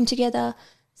spend time together.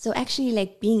 So actually,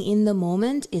 like being in the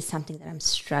moment is something that I'm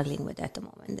struggling with at the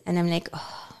moment. And I'm like,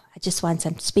 oh, I just want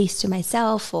some space to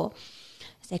myself, or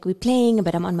it's like we're playing,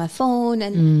 but I'm on my phone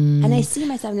and I see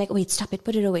myself, I'm like, wait, stop it,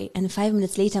 put it away. And 5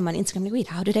 minutes later, I'm on Instagram, like, wait,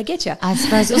 how did I get here? I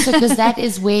suppose also because that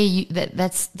is where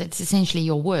that's essentially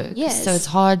your work. Yes. So it's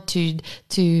hard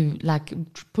to like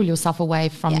pull yourself away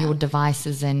from your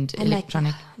devices and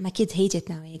electronic. Like, my kids hate it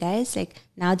now, you guys. Like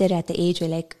now they're at the age where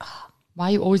like, oh, Why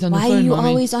are you always on why the phone, are you mommy?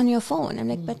 always on your phone? I'm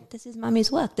like, but this is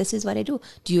mommy's work. This is what I do.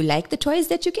 Do you like the toys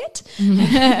that you get?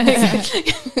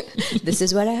 This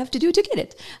is what I have to do to get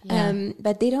it.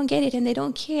 But they don't get it and they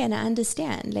don't care. And I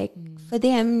understand. Like for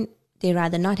them, they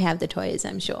rather not have the toys,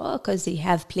 I'm sure, because they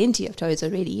have plenty of toys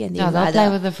already. And They'll play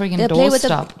with the friggin' they'll play with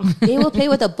doorstop. They will play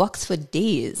with a box for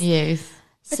days. Yes.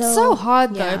 It's so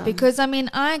hard yeah. though, because I mean,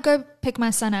 I go pick my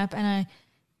son up and I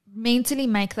mentally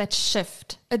make that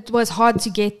shift. It was hard to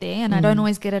get there and I don't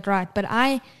always get it right, but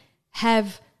I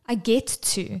get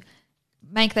to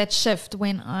make that shift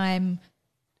when I'm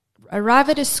arrive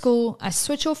at a school, I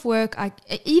switch off work, I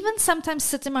even sometimes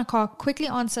sit in my car, quickly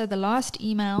answer the last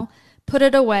email, put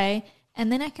it away,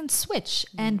 and then I can switch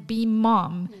and be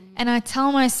mom. And I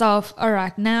tell myself, all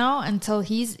right, now until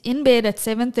he's in bed at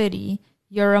 7:30,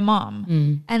 you're a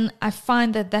mom. And I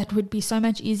find that would be so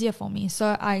much easier for me.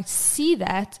 So I see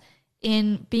that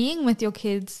in being with your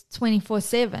kids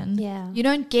 24/7. Yeah. You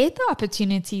don't get the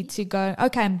opportunity to go,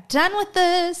 okay, I'm done with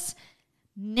this.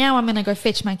 Now I'm going to go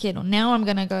fetch my kid, or now I'm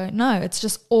going to go. No, it's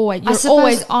just always, you're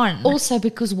always on. Also,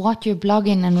 because what you're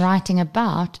blogging and writing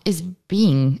about is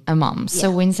being a mom. So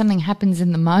when something happens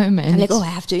in the moment, I'm like, oh, I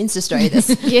have to Insta story this.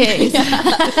 Yes.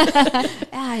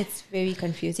 It's very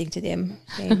confusing to them.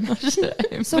 Same.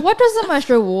 So what was the most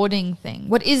rewarding thing?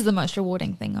 What is the most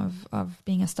rewarding thing of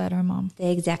being a stay-at-home mom?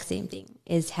 The exact same thing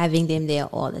is having them there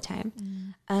all the time.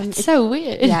 it's so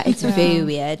weird. Yeah, it's very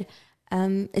weird.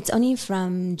 It's only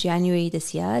from January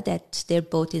this year that they're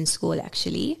both in school,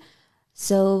 actually.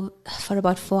 So for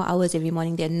about 4 hours every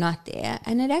morning, they're not there.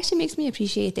 And it actually makes me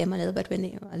appreciate them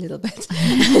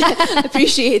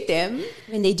appreciate them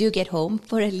when they do get home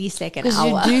for at least like an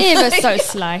hour. Ever so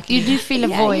slightly. You do feel a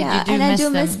void. You do and miss I do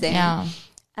them. miss them. Yeah.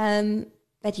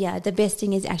 But yeah, the best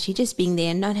thing is actually just being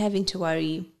there and not having to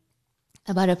worry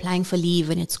about applying for leave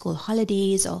when it's school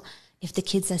holidays, or if the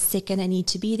kids are sick and I need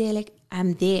to be there. Like,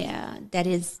 I'm there.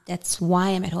 That's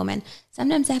why I'm at home. And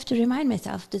sometimes I have to remind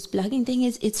myself, this blogging thing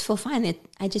it's for fun.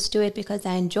 I just do it because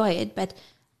I enjoy it. But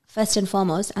first and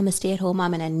foremost, I'm a stay-at-home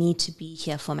mom and I need to be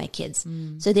here for my kids.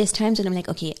 So there's times when I'm like,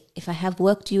 okay, if I have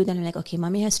work due, then I'm like, okay,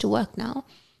 mommy has to work now.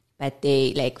 But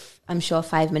they like, I'm sure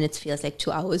 5 minutes feels like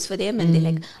 2 hours for them. And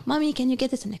they're like, mommy, can you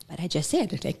get this? I'm like, but I just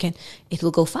said it. It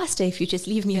will go faster if you just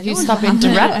leave me alone. If you stop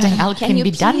interrupting, I can you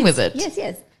be done please- with it.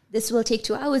 Yes. This will take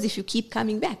 2 hours if you keep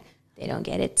coming back. They don't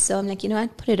get it. So I'm like, you know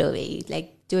what? Put it away.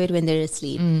 Like, do it when they're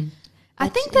asleep. I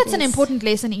think that's an important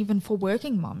lesson even for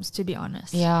working moms, to be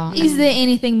honest. Yeah. Is there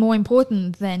anything more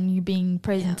important than you being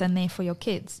present and there for your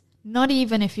kids? Not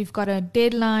even if you've got a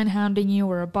deadline hounding you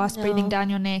or a boss breathing down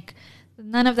your neck.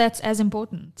 None of that's as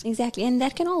important. Exactly. And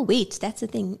that can all wait. That's the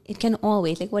thing. It can all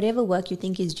wait. Like, whatever work you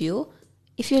think is due,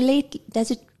 if you're late,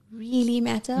 does it really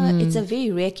matter. It's a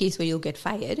very rare case where you'll get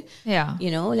fired. Yeah.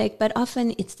 You know, like, but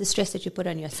often it's the stress that you put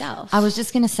on yourself. I was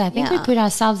just going to say, I think we Yeah. put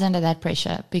ourselves under that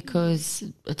pressure because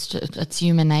it's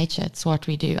human nature. It's what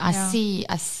we do. I see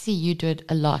you do it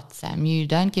a lot, Sam. You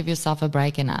don't give yourself a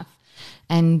break enough.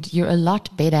 And you're a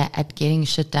lot better at getting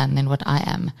shit done than what I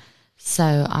am. So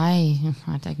I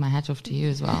take my hat off to you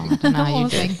as well. I don't know how you Oh,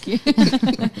 do it.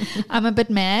 thank you. I'm a bit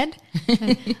mad.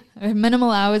 Minimal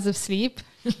hours of sleep.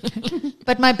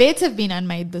 But my beds have been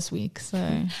unmade this week.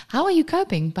 So How are you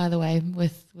coping, by the way,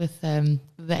 with the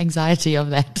anxiety of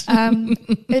that?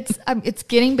 it's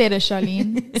getting better,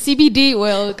 Charlene. CBD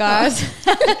oil, guys.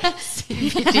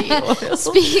 CBD oil.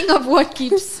 Speaking of what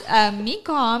keeps me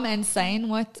calm and sane,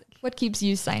 what keeps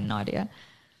you sane, Nadia?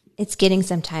 It's getting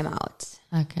some time out.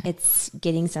 Okay. It's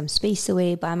getting some space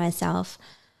away by myself.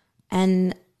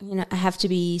 And, you know, I have to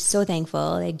be so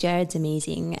thankful. Like, Jared's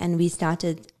amazing. And we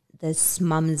started this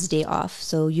Mum's Day off.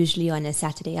 So usually on a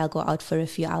Saturday, I'll go out for a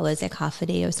few hours, like half a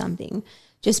day or something,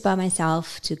 just by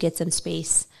myself to get some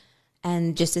space.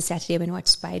 And just a Saturday, I went and watched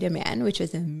Spider-Man, which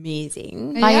was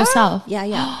amazing. By Yeah? yourself? Yeah,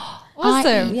 yeah.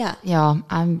 Awesome. Yeah. Yeah.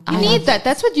 You need that.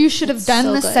 That's what you should have done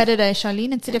so this good. Saturday,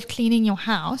 Charlene, instead of cleaning your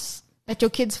house that your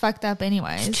kids fucked up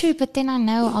anyways. It's true, but then I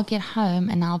know I'll get home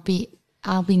and I'll be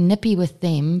nippy with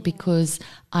them because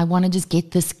I want to just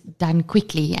get this done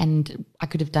quickly, and I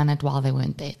could have done it while they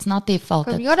weren't there. It's not their fault.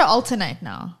 But you got to alternate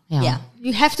now. Yeah.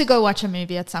 You have to go watch a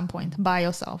movie at some point by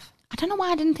yourself. I don't know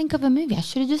why I didn't think of a movie. I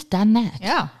should have just done that.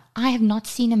 Yeah. I have not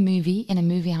seen a movie in a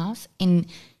movie house in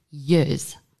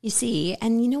years. You see,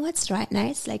 and you know what's right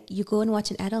nice? Like, you go and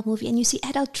watch an adult movie and you see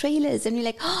adult trailers and you're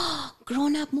like, oh,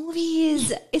 grown-up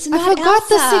movies. It's not forgot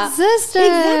this Elsa. existed.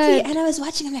 Exactly. And I was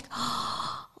watching, I'm like,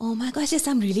 oh my gosh, there's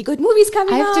some really good movies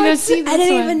coming out. I have to go see I this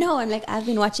didn't one. even know. I'm like, I've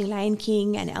been watching Lion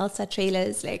King and Elsa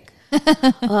trailers. Like,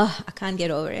 I can't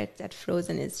get over it. That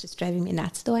Frozen is just driving me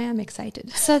nuts, though I am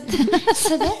excited. So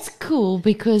that's cool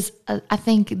because I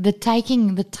think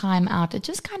taking the time out, it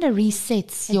just kind of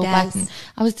resets It your does. button.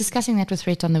 I was discussing that with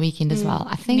Rhett on the weekend as well.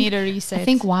 I think Need a reset. I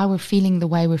think why we're feeling the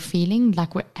way we're feeling,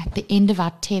 like we're at the end of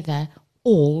our tether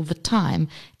all the time,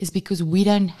 is because we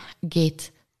don't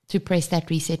get to press that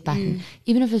reset button.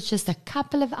 Even if it's just a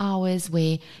couple of hours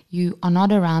where you are not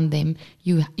around them,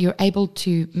 you're able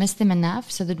to miss them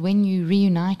enough so that when you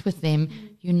reunite with them,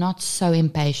 you're not so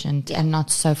impatient and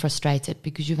not so frustrated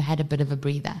because you've had a bit of a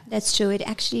breather. That's true. It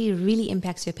actually really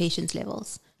impacts your patience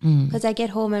levels. Because I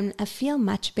get home and I feel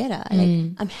much better.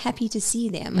 Like, I'm happy to see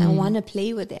them. I want to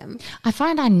play with them. I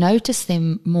find I notice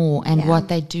them more and Yeah. what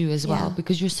they do as well Yeah.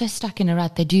 because you're so stuck in a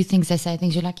rut. They do things, they say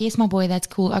things. You're like, yes, my boy, that's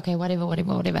cool. Okay,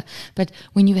 whatever. But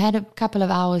when you've had a couple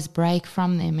of hours break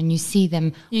from them and you see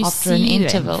them You after an see them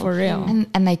interval for real.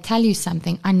 and they tell you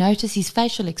something, I notice his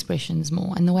facial expressions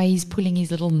more and the way he's pulling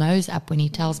his little nose up when he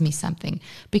tells me something.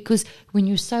 Because when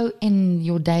you're so in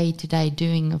your day-to-day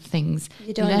doing of things,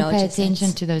 You don't pay notice attention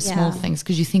it. to those Yeah. small things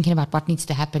because you're thinking about what needs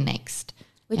to happen next.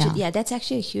 Which that's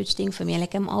actually a huge thing for me.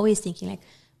 Like, I'm always thinking, like,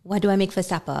 what do I make for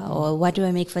supper, or what do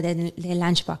I make for their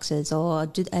lunch boxes, or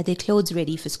are their clothes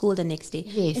ready for school the next day?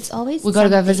 Yes. It's always we've got to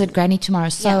go something. visit Granny tomorrow,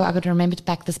 so Yeah. I've got to remember to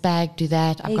pack this bag, do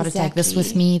that. I've got to take this with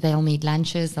Exactly. me. They'll need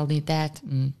lunches. They'll need that.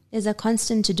 There's a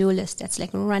constant to-do list that's like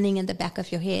running in the back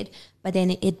of your head, but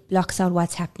then it blocks out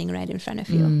what's happening right in front of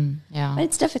you. Yeah. But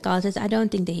it's difficult. I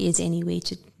don't think there is any way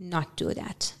to not do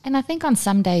that. And I think on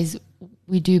some days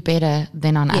we do better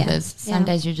than on Yeah. others. Some Yeah.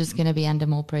 days you're just going to be under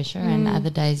more pressure, and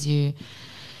other days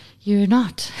you're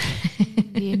not.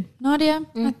 Nadia,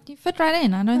 you fit right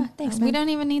in. thanks, we man. don't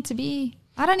even need to be.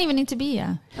 I don't even need to be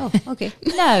here. Oh, okay.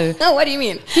 No. Oh, what do you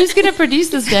mean? Who's going to produce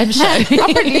this damn show?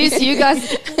 I'll produce you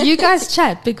guys. You guys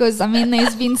chat because I mean,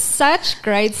 there's been such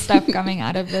great stuff coming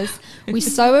out of this. We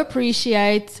so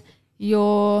appreciate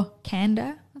your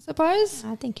candor, I suppose,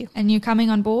 Thank you. and you coming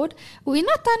on board. We're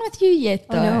not done with you yet,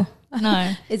 Oh, though.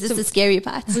 No. Is this the scary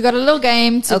part? We got a little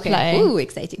game to Okay. play. Ooh,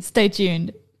 exciting. Stay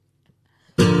tuned.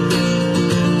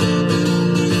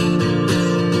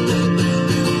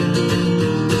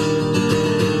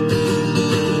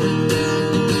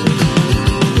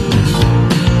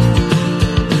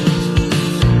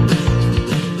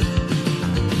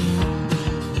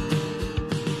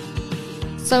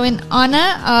 So in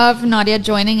honor of Nadia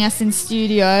joining us in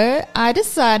studio, I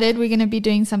decided we're going to be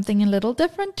doing something a little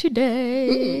different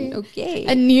today. Okay.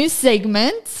 A new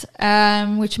segment,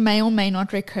 which may or may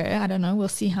not recur. I don't know. We'll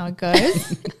see how it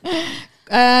goes.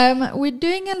 We're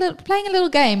doing playing a little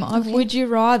game of Would You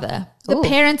Rather, the Ooh.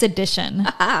 parent edition.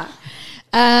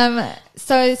 So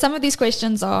So some of these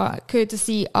questions are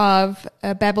courtesy of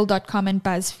Babbel.com and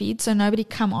BuzzFeed. So nobody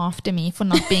come after me for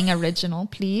not being original,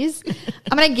 please.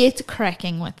 I'm going to get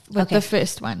cracking with Okay. the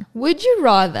first one. Would you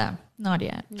rather,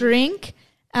 Nadia, drink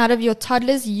out of your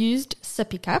toddler's used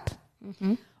sippy cup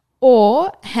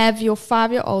or have your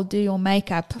 5-year-old do your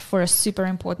makeup for a super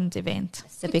important event?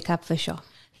 Sippy cup for sure.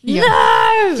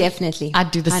 No! Definitely.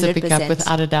 I'd do the sippy cup 100%.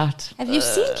 without a doubt. Have you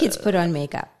seen kids put on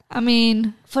makeup I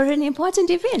mean, for an important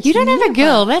event? You don't have a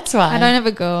girl, that's why. I don't have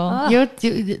a girl.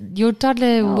 Your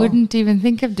toddler wouldn't even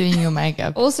think of doing your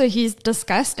makeup. Also, he's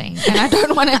disgusting, and I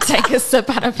don't want to take a sip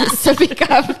out of his sippy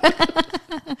cup.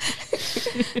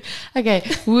 Okay,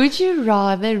 would you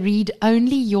rather read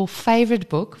only your favorite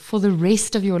book for the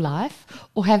rest of your life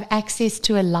or have access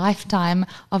to a lifetime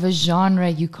of a genre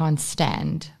you can't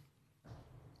stand?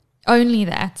 Only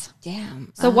that.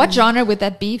 Damn. So, what genre would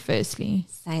that be? Firstly,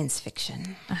 Science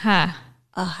fiction. aha.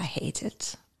 Oh, I hate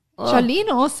it. Charlene,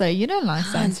 also, you don't like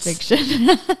science Can't. fiction.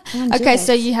 Can't do Okay, it.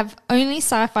 so you have only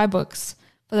sci-fi books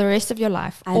for the rest of your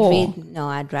life. or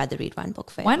I'd rather read one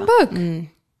book forever. one book.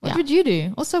 What Yeah. would you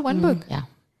do? Also, one book. Yeah,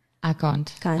 I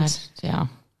can't. Can't. Yeah,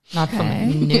 not for Okay.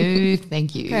 me. No,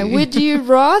 thank you. Okay, would you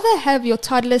rather have your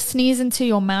toddler sneeze into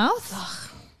your mouth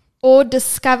or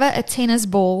discover a tennis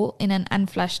ball in an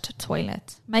unflushed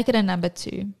toilet? Make it a number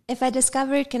 2. If I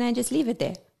discover it, can I just leave it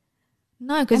there?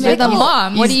 No, because I'm you're like, the oh,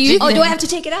 mom. What do you Oh, think? do I have to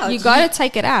take it out? You got to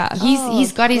take it out.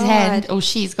 He's got his God. hand, or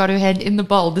she's got her hand in the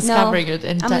bowl, discovering it.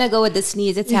 And I'm gonna go with the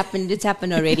sneeze. It's happened. It's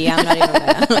happened already. I'm not even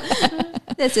gonna.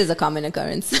 This is a common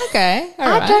occurrence. Okay, all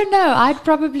I right. don't know. I'd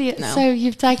probably. No. So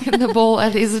you've taken the ball,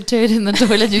 and there's a turd in the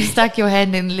toilet. You've stuck your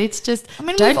hand in. Let's just. I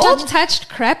mean, don't we've all touch. touched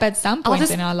crap at some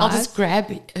point in our I'll lives. just grab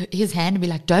his hand and be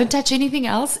like, "Don't touch anything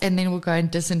else," and then we'll go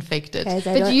and disinfect it. Guys,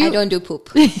 But I don't do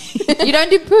poop. You don't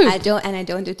do poop. I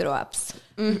don't do throw ups.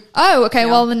 Oh, okay. No.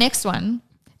 Well, the next one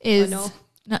is no.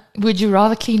 no, Would you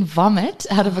rather clean vomit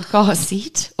out of a car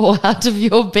seat or out of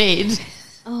your bed?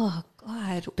 Oh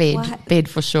God. Bed, What? bed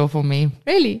for sure for me.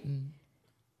 really.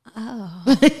 Oh.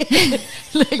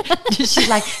 Like, she's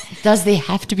like, does there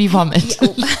have to be vomit?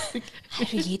 I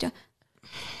really don't.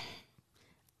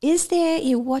 Is there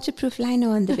a waterproof liner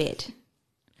on the bed?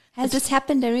 Has this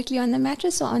happened directly on the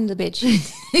mattress or on the bed sheet?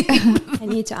 I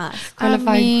need to ask.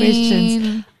 Qualifying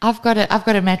questions. I've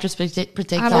got a mattress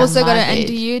protector. I've on also my got it. bed. And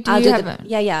do you I'll you do have the,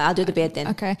 it? yeah, I'll do the bed then.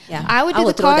 Okay. Yeah. I would do will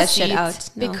the throw car that shit seat out.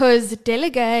 No. because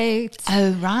delegate.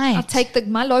 Oh right. I'll take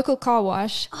my local car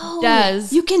wash. Oh,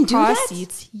 does you can do car that?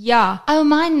 seats? Yeah. Oh,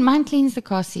 mine cleans the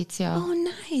car seats. Yeah. Oh,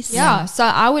 nice. Yeah. So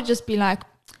I would just be like,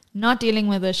 not dealing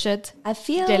with this shit. I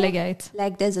feel Delegate.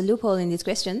 like there's a loophole in these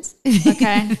questions.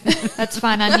 Okay, that's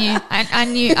fine. I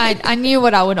knew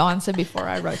what I would answer before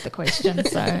I wrote the question.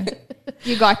 So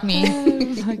you got me.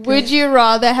 Would you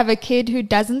rather have a kid who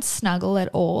doesn't snuggle at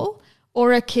all,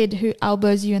 or a kid who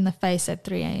elbows you in the face at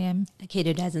 3 a.m.? A kid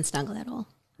who doesn't snuggle at all.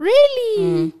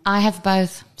 Really? I have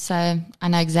both, so I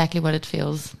know exactly what it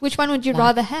feels. Which one would you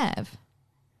rather have?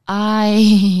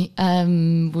 I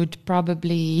would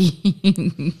probably.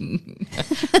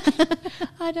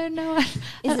 I don't know.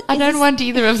 I don't want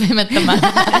either of them at the moment.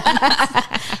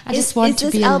 I just want to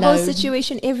is be this elbow alone.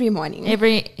 situation every morning?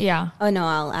 Yeah. Oh no,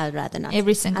 I'd rather not.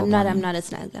 Every single I'm morning. not a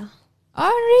snuggler.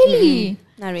 Oh, really?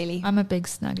 Not really. I'm a big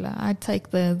snuggler. I'd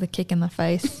take the kick in the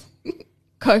face.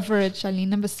 Go for it, Charlene.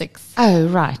 Number 6. Oh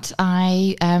right.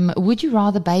 Would you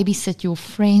rather babysit your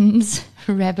friend's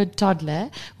rabid toddler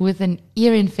with an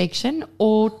ear infection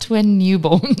or twin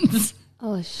newborns?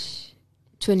 Oh,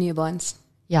 twin newborns.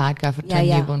 Yeah, I'd go for twin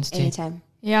newborns too. Anytime.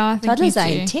 Yeah, I think Toddlers me are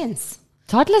too. intense.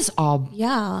 Toddlers are.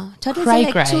 Yeah, toddlers Cray are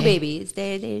like cray. 2 babies.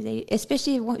 They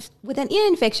especially with an ear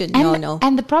infection. And, No.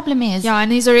 And the problem is, Yeah,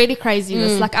 and he's already crazy.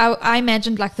 It's like I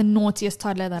imagined like the naughtiest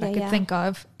toddler that I Yeah, could yeah. think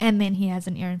of, and then he has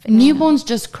an ear infection. newborns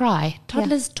just cry.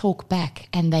 Toddlers talk back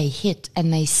and they hit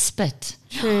and they spit.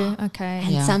 True. Okay.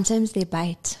 and Yeah. sometimes they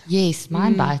bite. Yes,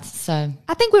 mine bites. So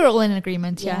I think we're all in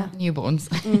agreement here. Yeah. newborns.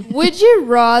 Would you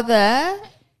rather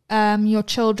your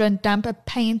children dump a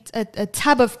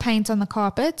tub of paint on the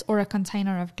carpet or a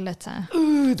container of glitter?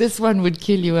 Ooh, this one would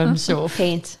kill you, I'm sure.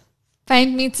 Paint.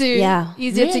 Paint, me too. Yeah.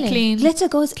 Easier to Really? clean. Glitter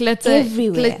goes Glitter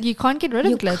everywhere. You can't get rid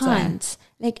of You glitter. can't.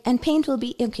 And paint will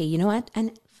be okay. You know what?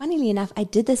 And funnily enough, I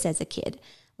did this as a kid.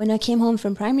 When I came home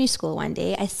from primary school one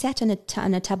day, I sat on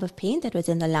a tub of paint that was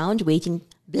in the lounge,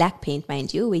 black paint,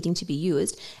 mind you, waiting to be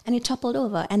used, and it toppled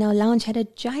over, and our lounge had a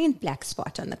giant black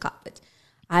spot on the carpet.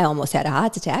 I almost had a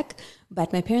heart attack,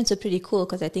 but my parents were pretty cool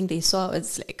because I think they saw I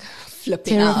was like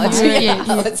flipping out. Terrified. Yeah,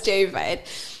 I was terrified.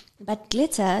 But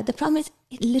glitter, the problem is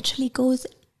it literally goes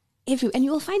everywhere, and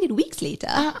you will find it weeks later.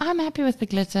 I'm happy with the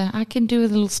glitter. I can do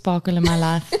with a little sparkle in my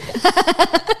life.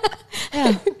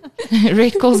 Yeah.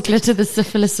 Red calls glitter the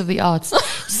syphilis of the arts.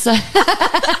 So,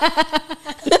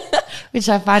 which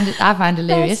I find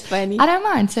hilarious. That's funny. I don't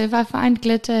mind. So if I find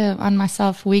glitter on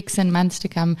myself weeks and months to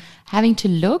come, having to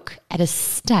look at a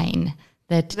stain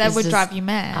that would drive you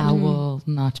mad. I will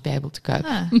not be able to cope.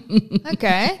 Huh.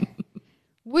 Okay.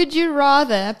 Would you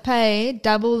rather pay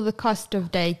double the cost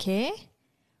of daycare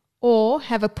or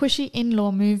have a pushy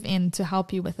in-law move in to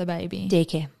help you with a baby?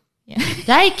 Daycare. Yeah.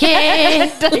 Daycare.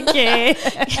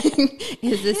 Daycare.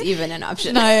 Is this even an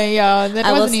option? No, yeah, that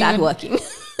I will wasn't start even. working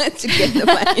to get the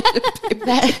money to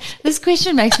pay. This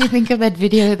question makes me think of that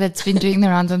video that's been doing the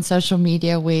rounds on social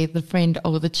media where the friend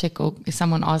or the chick or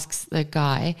someone asks the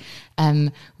guy,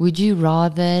 would you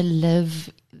rather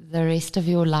live the rest of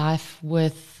your life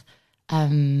with, I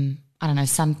don't know,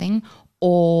 something,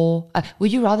 or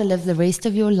would you rather live the rest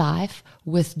of your life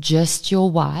with just your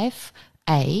wife,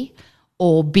 A,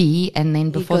 or B, and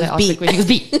then before they goes ask B. the question,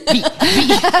 he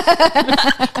goes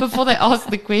B. Before they ask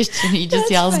the question, he just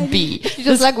yells B. You're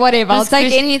just like, whatever, I'll this take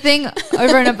question- anything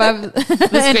over and above.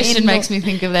 This question makes me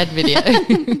think of that video.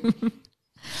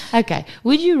 Okay.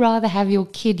 Would you rather have your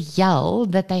kid yell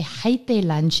that they hate their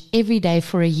lunch every day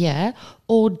for a year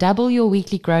or double your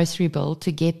weekly grocery bill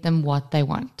to get them what they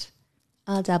want?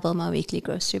 I'll double my weekly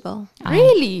grocery bill.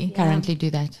 Really? Currently do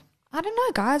that. I don't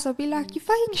know, guys. I'll be like, you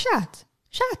fucking shut.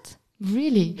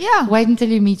 Really? Yeah. Wait until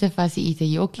you meet a fussy eater.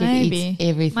 Your kid Maybe. eats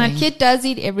everything. My kid does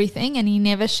eat everything and he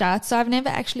never shuts, so I've never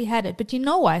actually had it. But you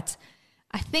know what?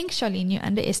 I think, Charlene, you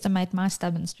underestimate my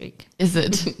stubborn streak. Is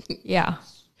it? Yeah.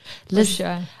 For Listen,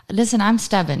 sure. listen, I'm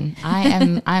stubborn.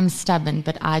 I'm stubborn,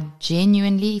 but I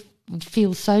genuinely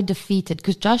feel so defeated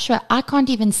because Joshua, I can't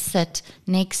even sit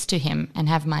next to him and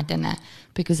have my dinner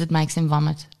because it makes him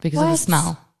vomit because of the What?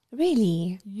 smell.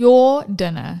 Really? Your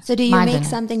dinner. So do you My make dinner.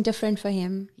 something different for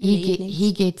him? in the evenings?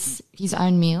 He gets his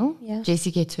own meal. Yeah. Jessie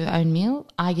gets her own meal.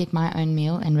 I get my own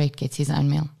meal, and Red gets his own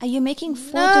meal. Are you making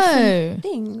 4 No. different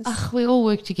things? Ugh, we all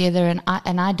work together, and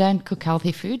I don't cook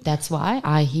healthy food. That's why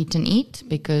I eat and eat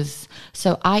because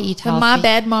so I eat So healthy. my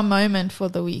bad mom moment for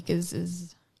the week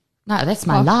is No, that's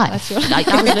my Oh, life. that's your Like,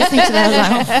 I was listening to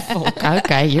that. I was like, oh, fuck,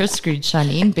 okay, you're screwed,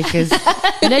 Charlene, because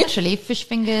literally fish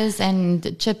fingers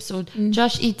and chips. Or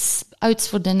Josh eats oats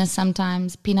for dinner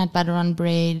sometimes, peanut butter on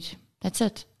bread. That's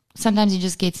it. Sometimes he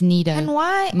just gets Nido and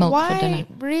why milk for dinner.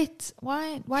 Brett,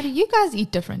 why do you guys eat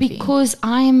differently? Because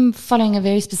I'm following a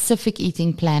very specific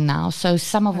eating plan now. So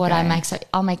some of what I Okay. make, so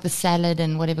I'll make the salad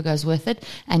and whatever goes with it,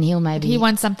 and he'll maybe he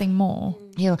wants something more.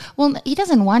 he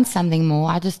doesn't want something more.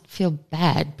 I just feel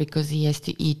bad because he has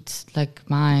to eat like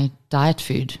my diet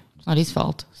food. It's not his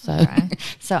fault. So Okay.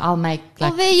 so I'll make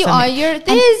like Well, there you something. are.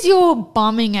 There's your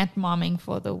bombing at momming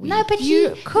for the week. No, but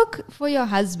you cook for your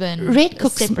husband. Red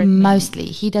cooks separately. mostly.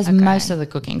 He does Okay. most of the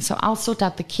cooking. So I'll sort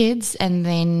out the kids, and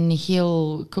then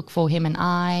he'll cook for him and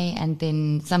I. And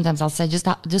then sometimes I'll say,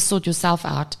 just sort yourself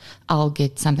out. I'll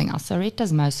get something else. So Red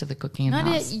does most of the cooking in the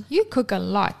Nadia, house. you cook a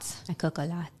lot. I cook a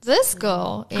lot. This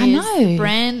girl is I know.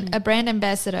 a brand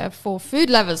ambassador for Food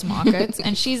Lovers Market,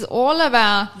 and she's all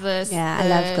about this. Yeah, I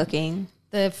love cooking.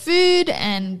 The food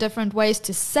and different ways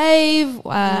to save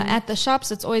at the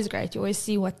shops. It's always great. You always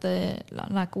see what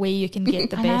where you can get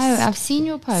the I know. best I've seen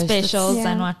your post. specials Yeah.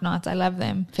 and whatnot. I love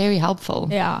them. Very helpful.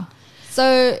 Yeah.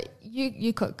 So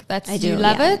you cook. I do. You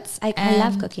love yeah. it. I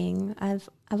love And cooking. I've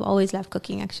always loved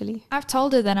cooking, actually. I've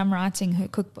told her that I'm writing her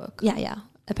cookbook. Yeah.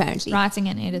 Apparently. Writing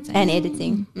and editing. And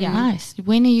editing. Yeah. Nice.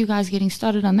 When are you guys getting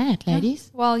started on that, ladies?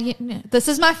 Well, this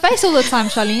is my face all the time,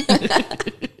 Charlene.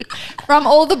 From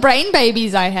all the brain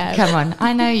babies I have. Come on,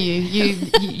 I know you.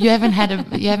 You haven't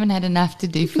had enough to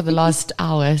do for the last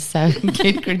hour, so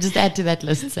just add to that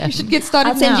list. So. You should get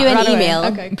started I'll send now, you an right away. email,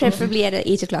 Okay, cool. preferably at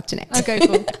 8 o'clock tonight. Okay,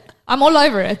 cool. I'm all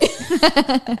over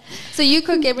it. So you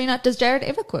cook every night. Does Jared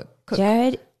ever cook?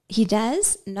 Jared, he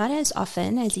does, not as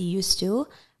often as he used to,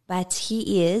 but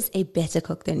he is a better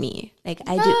cook than me. Like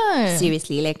I No. do,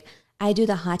 seriously, like I do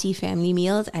the hearty family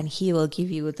meals and he will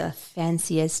give you the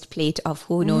fanciest plate of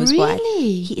who knows what.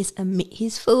 Really? He is,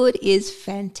 his food is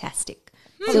fantastic.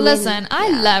 So when- Listen, I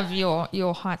love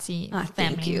your hearty thank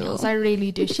family you. meals. I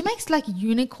really do. She makes like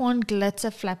unicorn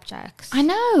glitter flapjacks. I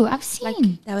know. I've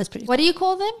seen. that was pretty, What do you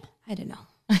call them? I don't know.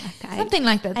 Something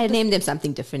like that. I name them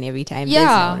something different every time.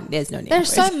 Yeah. There's no name They're for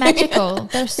so it. magical.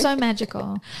 They're so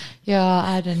magical. Yeah,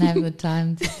 I don't have the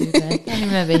time to do that. I don't even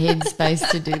have the headspace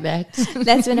to do that.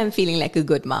 That's when I'm feeling like a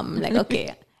good mom. Like,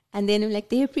 okay. And then I'm like,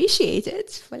 they appreciate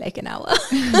it for like an hour.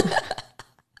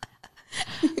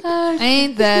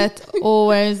 Ain't that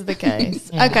always the case?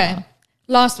 Yeah. Okay.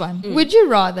 Last one. Would you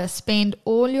rather spend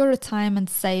all your retirement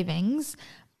savings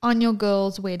on your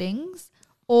girls' weddings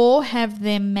or have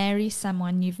them marry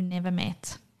someone you've never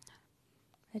met?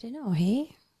 I don't know,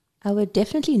 hey? I would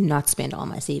definitely not spend all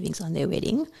my savings on their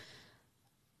wedding.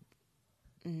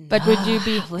 But would you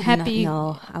be happy?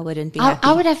 No, I wouldn't be happy.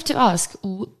 I would have to ask,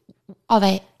 are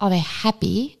they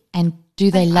happy, and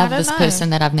do they love don't this know.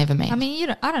 person that I've never met? I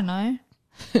mean, I don't know.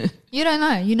 You don't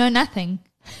know. You know nothing.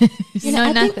 You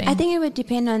know, know nothing. I think it would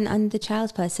depend on the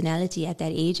child's personality at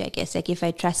that age, I guess. Like if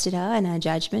I trusted her and her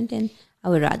judgment, then I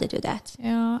would rather do that.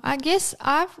 Yeah, I guess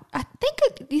do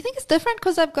you think it's different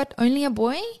because I've got only a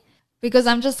boy? Because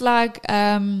I'm just like,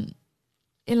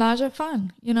 Elijah,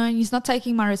 fine. You know, he's not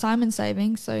taking my retirement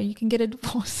savings, so you can get a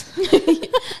divorce.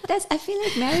 I feel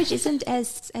like marriage isn't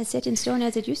as set in stone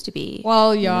as it used to be.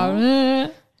 Well, yeah.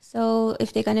 So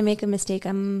if they're going to make a mistake,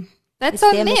 That's it's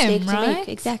on their them, mistake to right? make.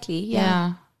 Exactly.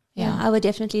 Yeah. Yeah. I would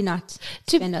definitely not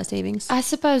spend our savings. I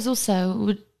suppose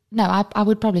also, I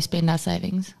would probably spend our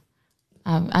savings.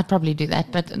 I'd probably do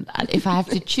that. But if I have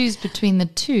to choose between the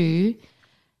two,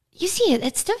 you see,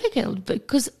 it's difficult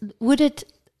because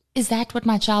is that what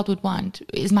my child would want?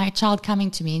 Is my child coming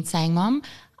to me and saying, Mom,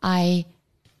 I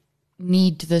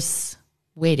need this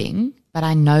wedding, but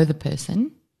I know the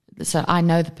person. So I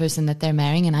know the person that they're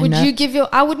marrying, and I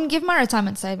wouldn't give my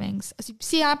retirement savings.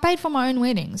 See, I paid for my own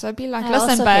wedding, so I'd be like, I listen,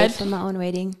 also babe. paid for my own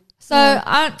wedding. So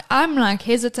I'm like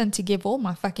hesitant to give all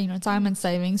my fucking retirement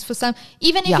savings for some,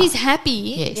 even if he's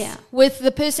happy with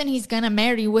the person he's gonna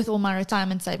marry with all my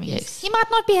retirement savings. Yes. He might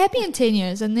not be happy in 10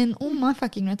 years, and then all my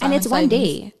fucking retirement. And it's one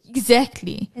savings. day.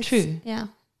 Exactly. True. Yeah.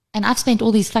 And I've spent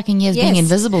all these fucking years being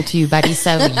invisible to you, buddy.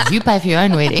 So you pay for your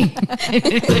own wedding.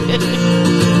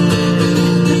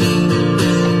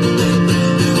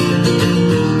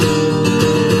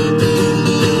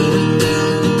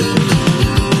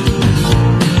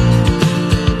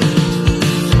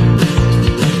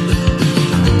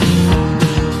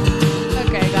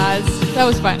 That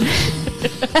was fun.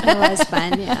 That was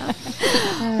fun, yeah.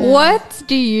 What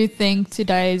do you think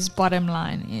today's bottom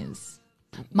line is?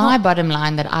 My bottom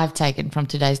line that I've taken from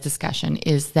today's discussion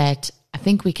is that I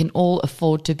think we can all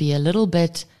afford to be a little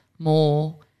bit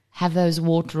more, have those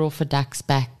water off a duck's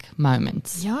back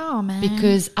moments. Yeah, man.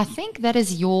 Because I think that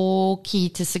is your key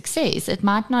to success. It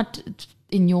might not...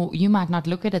 you might not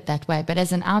look at it that way, but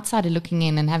as an outsider looking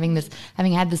in and having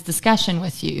had this discussion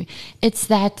with you, it's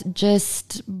that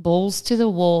just balls to the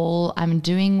wall. I'm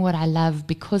doing what I love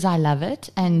because I love it,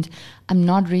 and I'm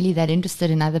not really that interested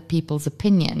in other people's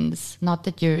opinions. Not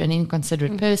that you're an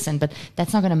inconsiderate person, but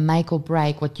that's not going to make or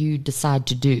break what you decide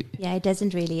to do. Yeah, it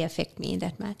doesn't really affect me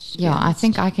that much. Yeah, I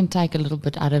think I can take a little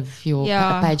bit out of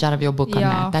a page out of your book on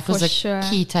that. That was a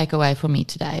key takeaway for me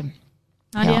today.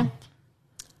 Nadia? Yeah.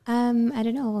 I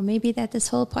don't know. Maybe that this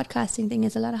whole podcasting thing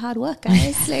is a lot of hard work,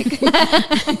 guys. Like,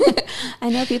 I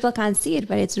know people can't see it,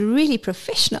 but it's really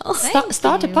professional.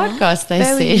 Start a podcast, they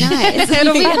Very said. nice.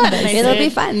 It'll be fun. It'll be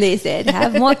fun, they said.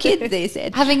 Have more kids, they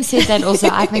said. Having said that, also,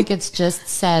 I think it's just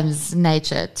Sam's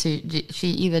nature she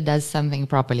either does something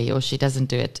properly or she doesn't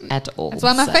do it at all. That's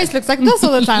why my face looks like this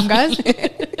all the time, guys.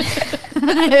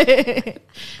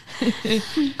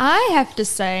 I have to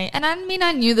say, and I mean,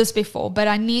 I knew this before, but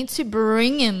I need to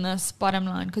bring in this bottom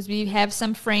line because we have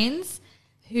some friends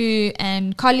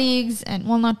and colleagues, and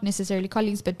well, not necessarily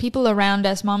colleagues, but people around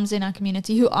us, moms in our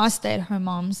community who are stay-at-home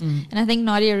moms. And I think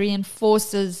Nadia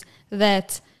reinforces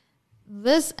that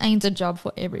this ain't a job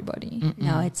for everybody.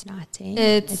 No, it's not.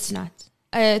 It's not.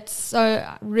 It's so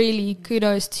really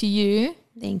kudos to you.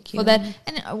 Thank you for that.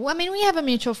 And I mean, we have a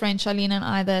mutual friend, Charlene and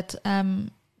I, that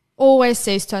always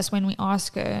says to us when we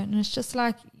ask her, and it's just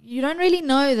like, you don't really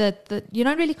know that you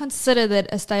don't really consider that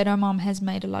a stay-at-home mom has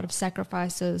made a lot of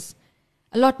sacrifices,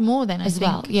 a lot more than I think.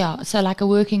 Well, yeah. So like a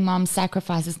working mom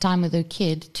sacrifices time with her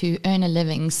kid to earn a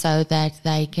living so that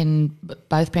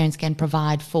both parents can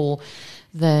provide for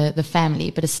the family.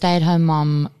 But a stay-at-home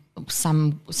mom,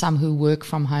 some who work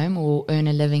from home or earn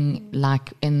a living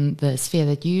like in the sphere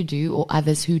that you do, or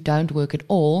others who don't work at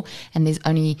all, and there's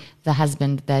only the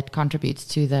husband that contributes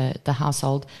to the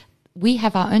household. We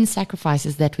have our own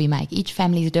sacrifices that we make. Each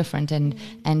family is different,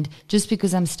 and just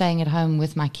because I'm staying at home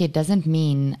with my kid doesn't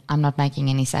mean I'm not making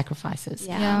any sacrifices.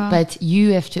 Yeah. But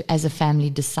you have to, as a family,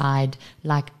 decide,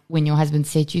 like when your husband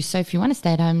said to you, so if you want to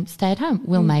stay at home, stay at home.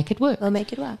 We'll make it work. We'll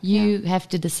make it work. You have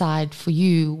to decide for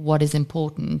you what is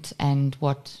important and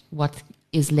what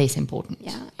is less important.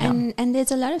 Yeah. And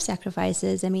there's a lot of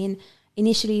sacrifices. I mean,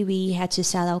 initially we had to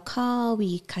sell our car,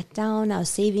 we cut down, our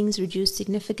savings reduced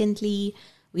significantly.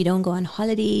 We don't go on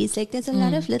holidays. Like there's a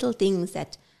lot of little things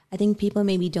that I think people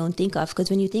maybe don't think of, because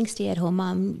when you think stay-at-home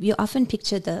mom, you often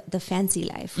picture the fancy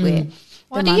life where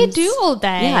What do you do all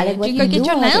day? Yeah, like what do you you go get do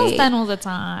your all nails day? done all the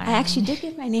time? I actually did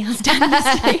get my nails done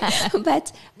yesterday,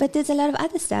 but there's a lot of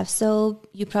other stuff. So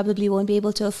you probably won't be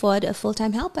able to afford a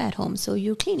full-time helper at home. So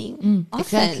you're cleaning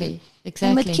often. Exactly.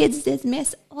 And with kids, there's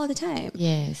mess all the time.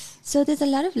 Yes. So there's a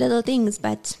lot of little things,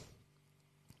 but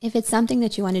if it's something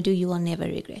that you want to do, you will never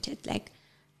regret it. Like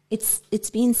it's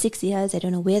been 6 years. I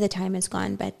don't know where the time has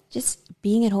gone, but just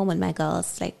being at home with my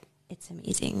girls, like it's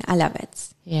amazing. I love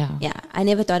it. Yeah. Yeah. I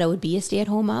never thought I would be a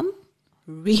stay-at-home mom.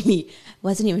 Really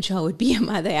wasn't even sure I would be a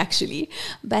mother actually,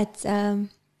 but I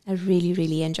really,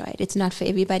 really enjoy it. It's not for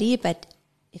everybody, but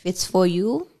if it's for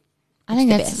you, I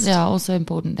think the that's best. also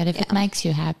important that if it makes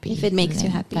you happy, If it makes you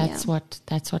then happy, that's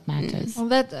what matters. Well,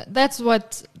 that's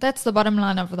the bottom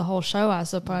line of the whole show, I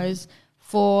suppose.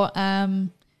 For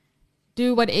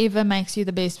do whatever makes you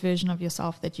the best version of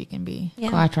yourself that you can be. Yeah.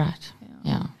 Quite right.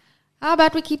 Yeah. How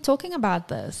about we keep talking about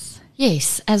this?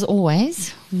 Yes, as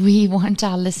always, we want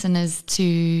our listeners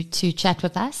to chat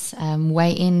with us,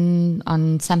 weigh in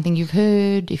on something you've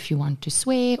heard, if you want to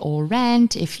swear or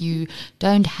rant, if you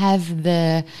don't have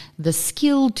the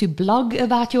skill to blog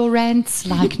about your rants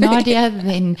like Nadia,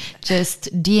 then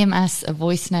just DM us a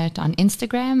voice note on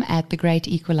Instagram at the Great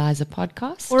Equalizer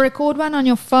Podcast. Or record one on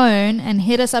your phone and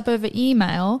hit us up over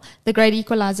email,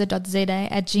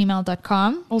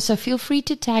 thegreatequalizer.za@gmail.com. Also, feel free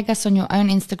to tag us on your own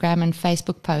Instagram and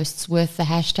Facebook posts with the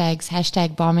hashtags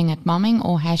 #bombing@momming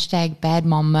or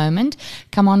 #badmommoment.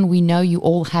 Come on, we know you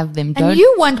all have them. And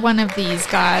you want one of these,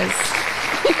 guys.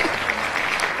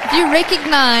 If you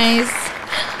recognize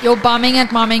your bombing at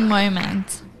momming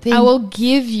moment, Then- I will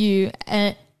give you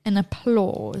an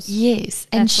applause. Yes,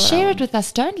 and That's what I share want. it with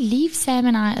us. Don't leave Sam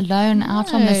and I alone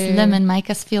out on this No. limb and make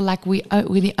us feel like we're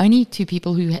the only two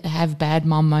people who have bad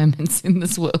mom moments in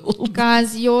this world.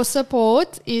 Guys, your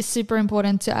support is super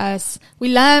important to us. We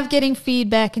love getting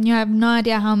feedback, and you have no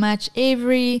idea how much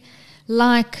every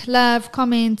like, love,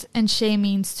 comment, and share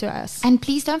means to us. And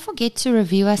please don't forget to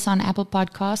review us on Apple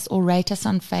Podcasts or rate us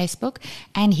on Facebook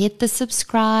and hit the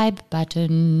subscribe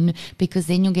button, because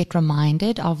then you'll get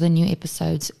reminded of the new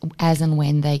episodes as and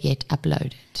when they get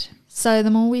uploaded. So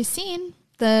the more we're seen,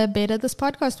 the better this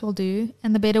podcast will do,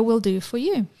 and the better we'll do for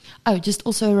you. Oh, just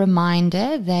also a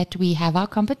reminder that we have our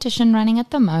competition running at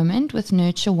the moment with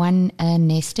Nurture One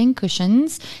nesting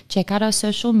cushions. Check out our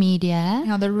social media.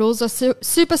 Now, the rules are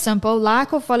super simple.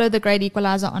 Like or follow The Great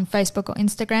Equalizer on Facebook or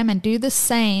Instagram, and do the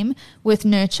same with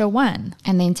Nurture One.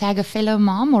 And then tag a fellow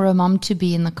mom or a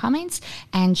mom-to-be in the comments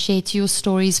and share to your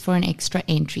stories for an extra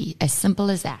entry. As simple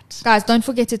as that. Guys, don't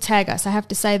forget to tag us. I have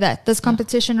to say that. This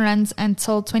competition runs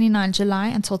until 29 July,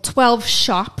 until 12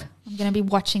 sharp. I'm going to be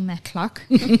watching that clock.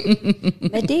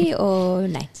 Midday or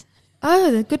night?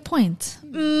 Oh, good point.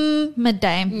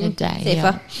 Midday. Midday.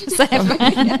 Safer.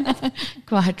 Safer.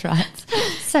 Quite right.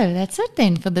 So that's it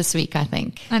then for this week, I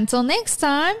think. Until next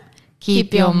time,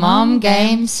 Keep your mom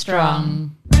game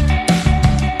strong.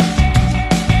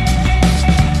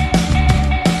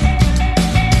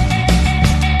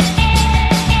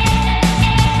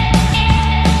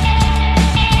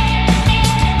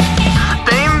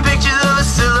 Painting pictures of a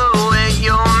silhouette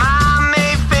your mind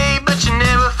may fade, but you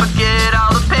never forget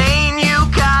all the pain you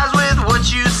caused with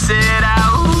what you said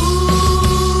out.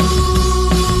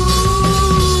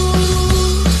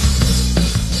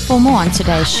 For more on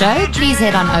today's show, please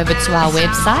head on over to our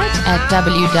website at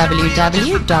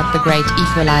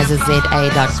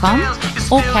www.thegreatequalizerza.com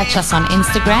or catch us on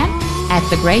Instagram at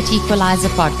The Great Equalizer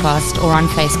Podcast or on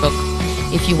Facebook.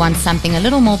 If you want something a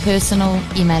little more personal,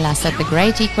 email us at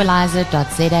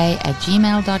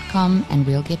thegreatequalizer.za@gmail.com and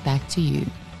we'll get back to you.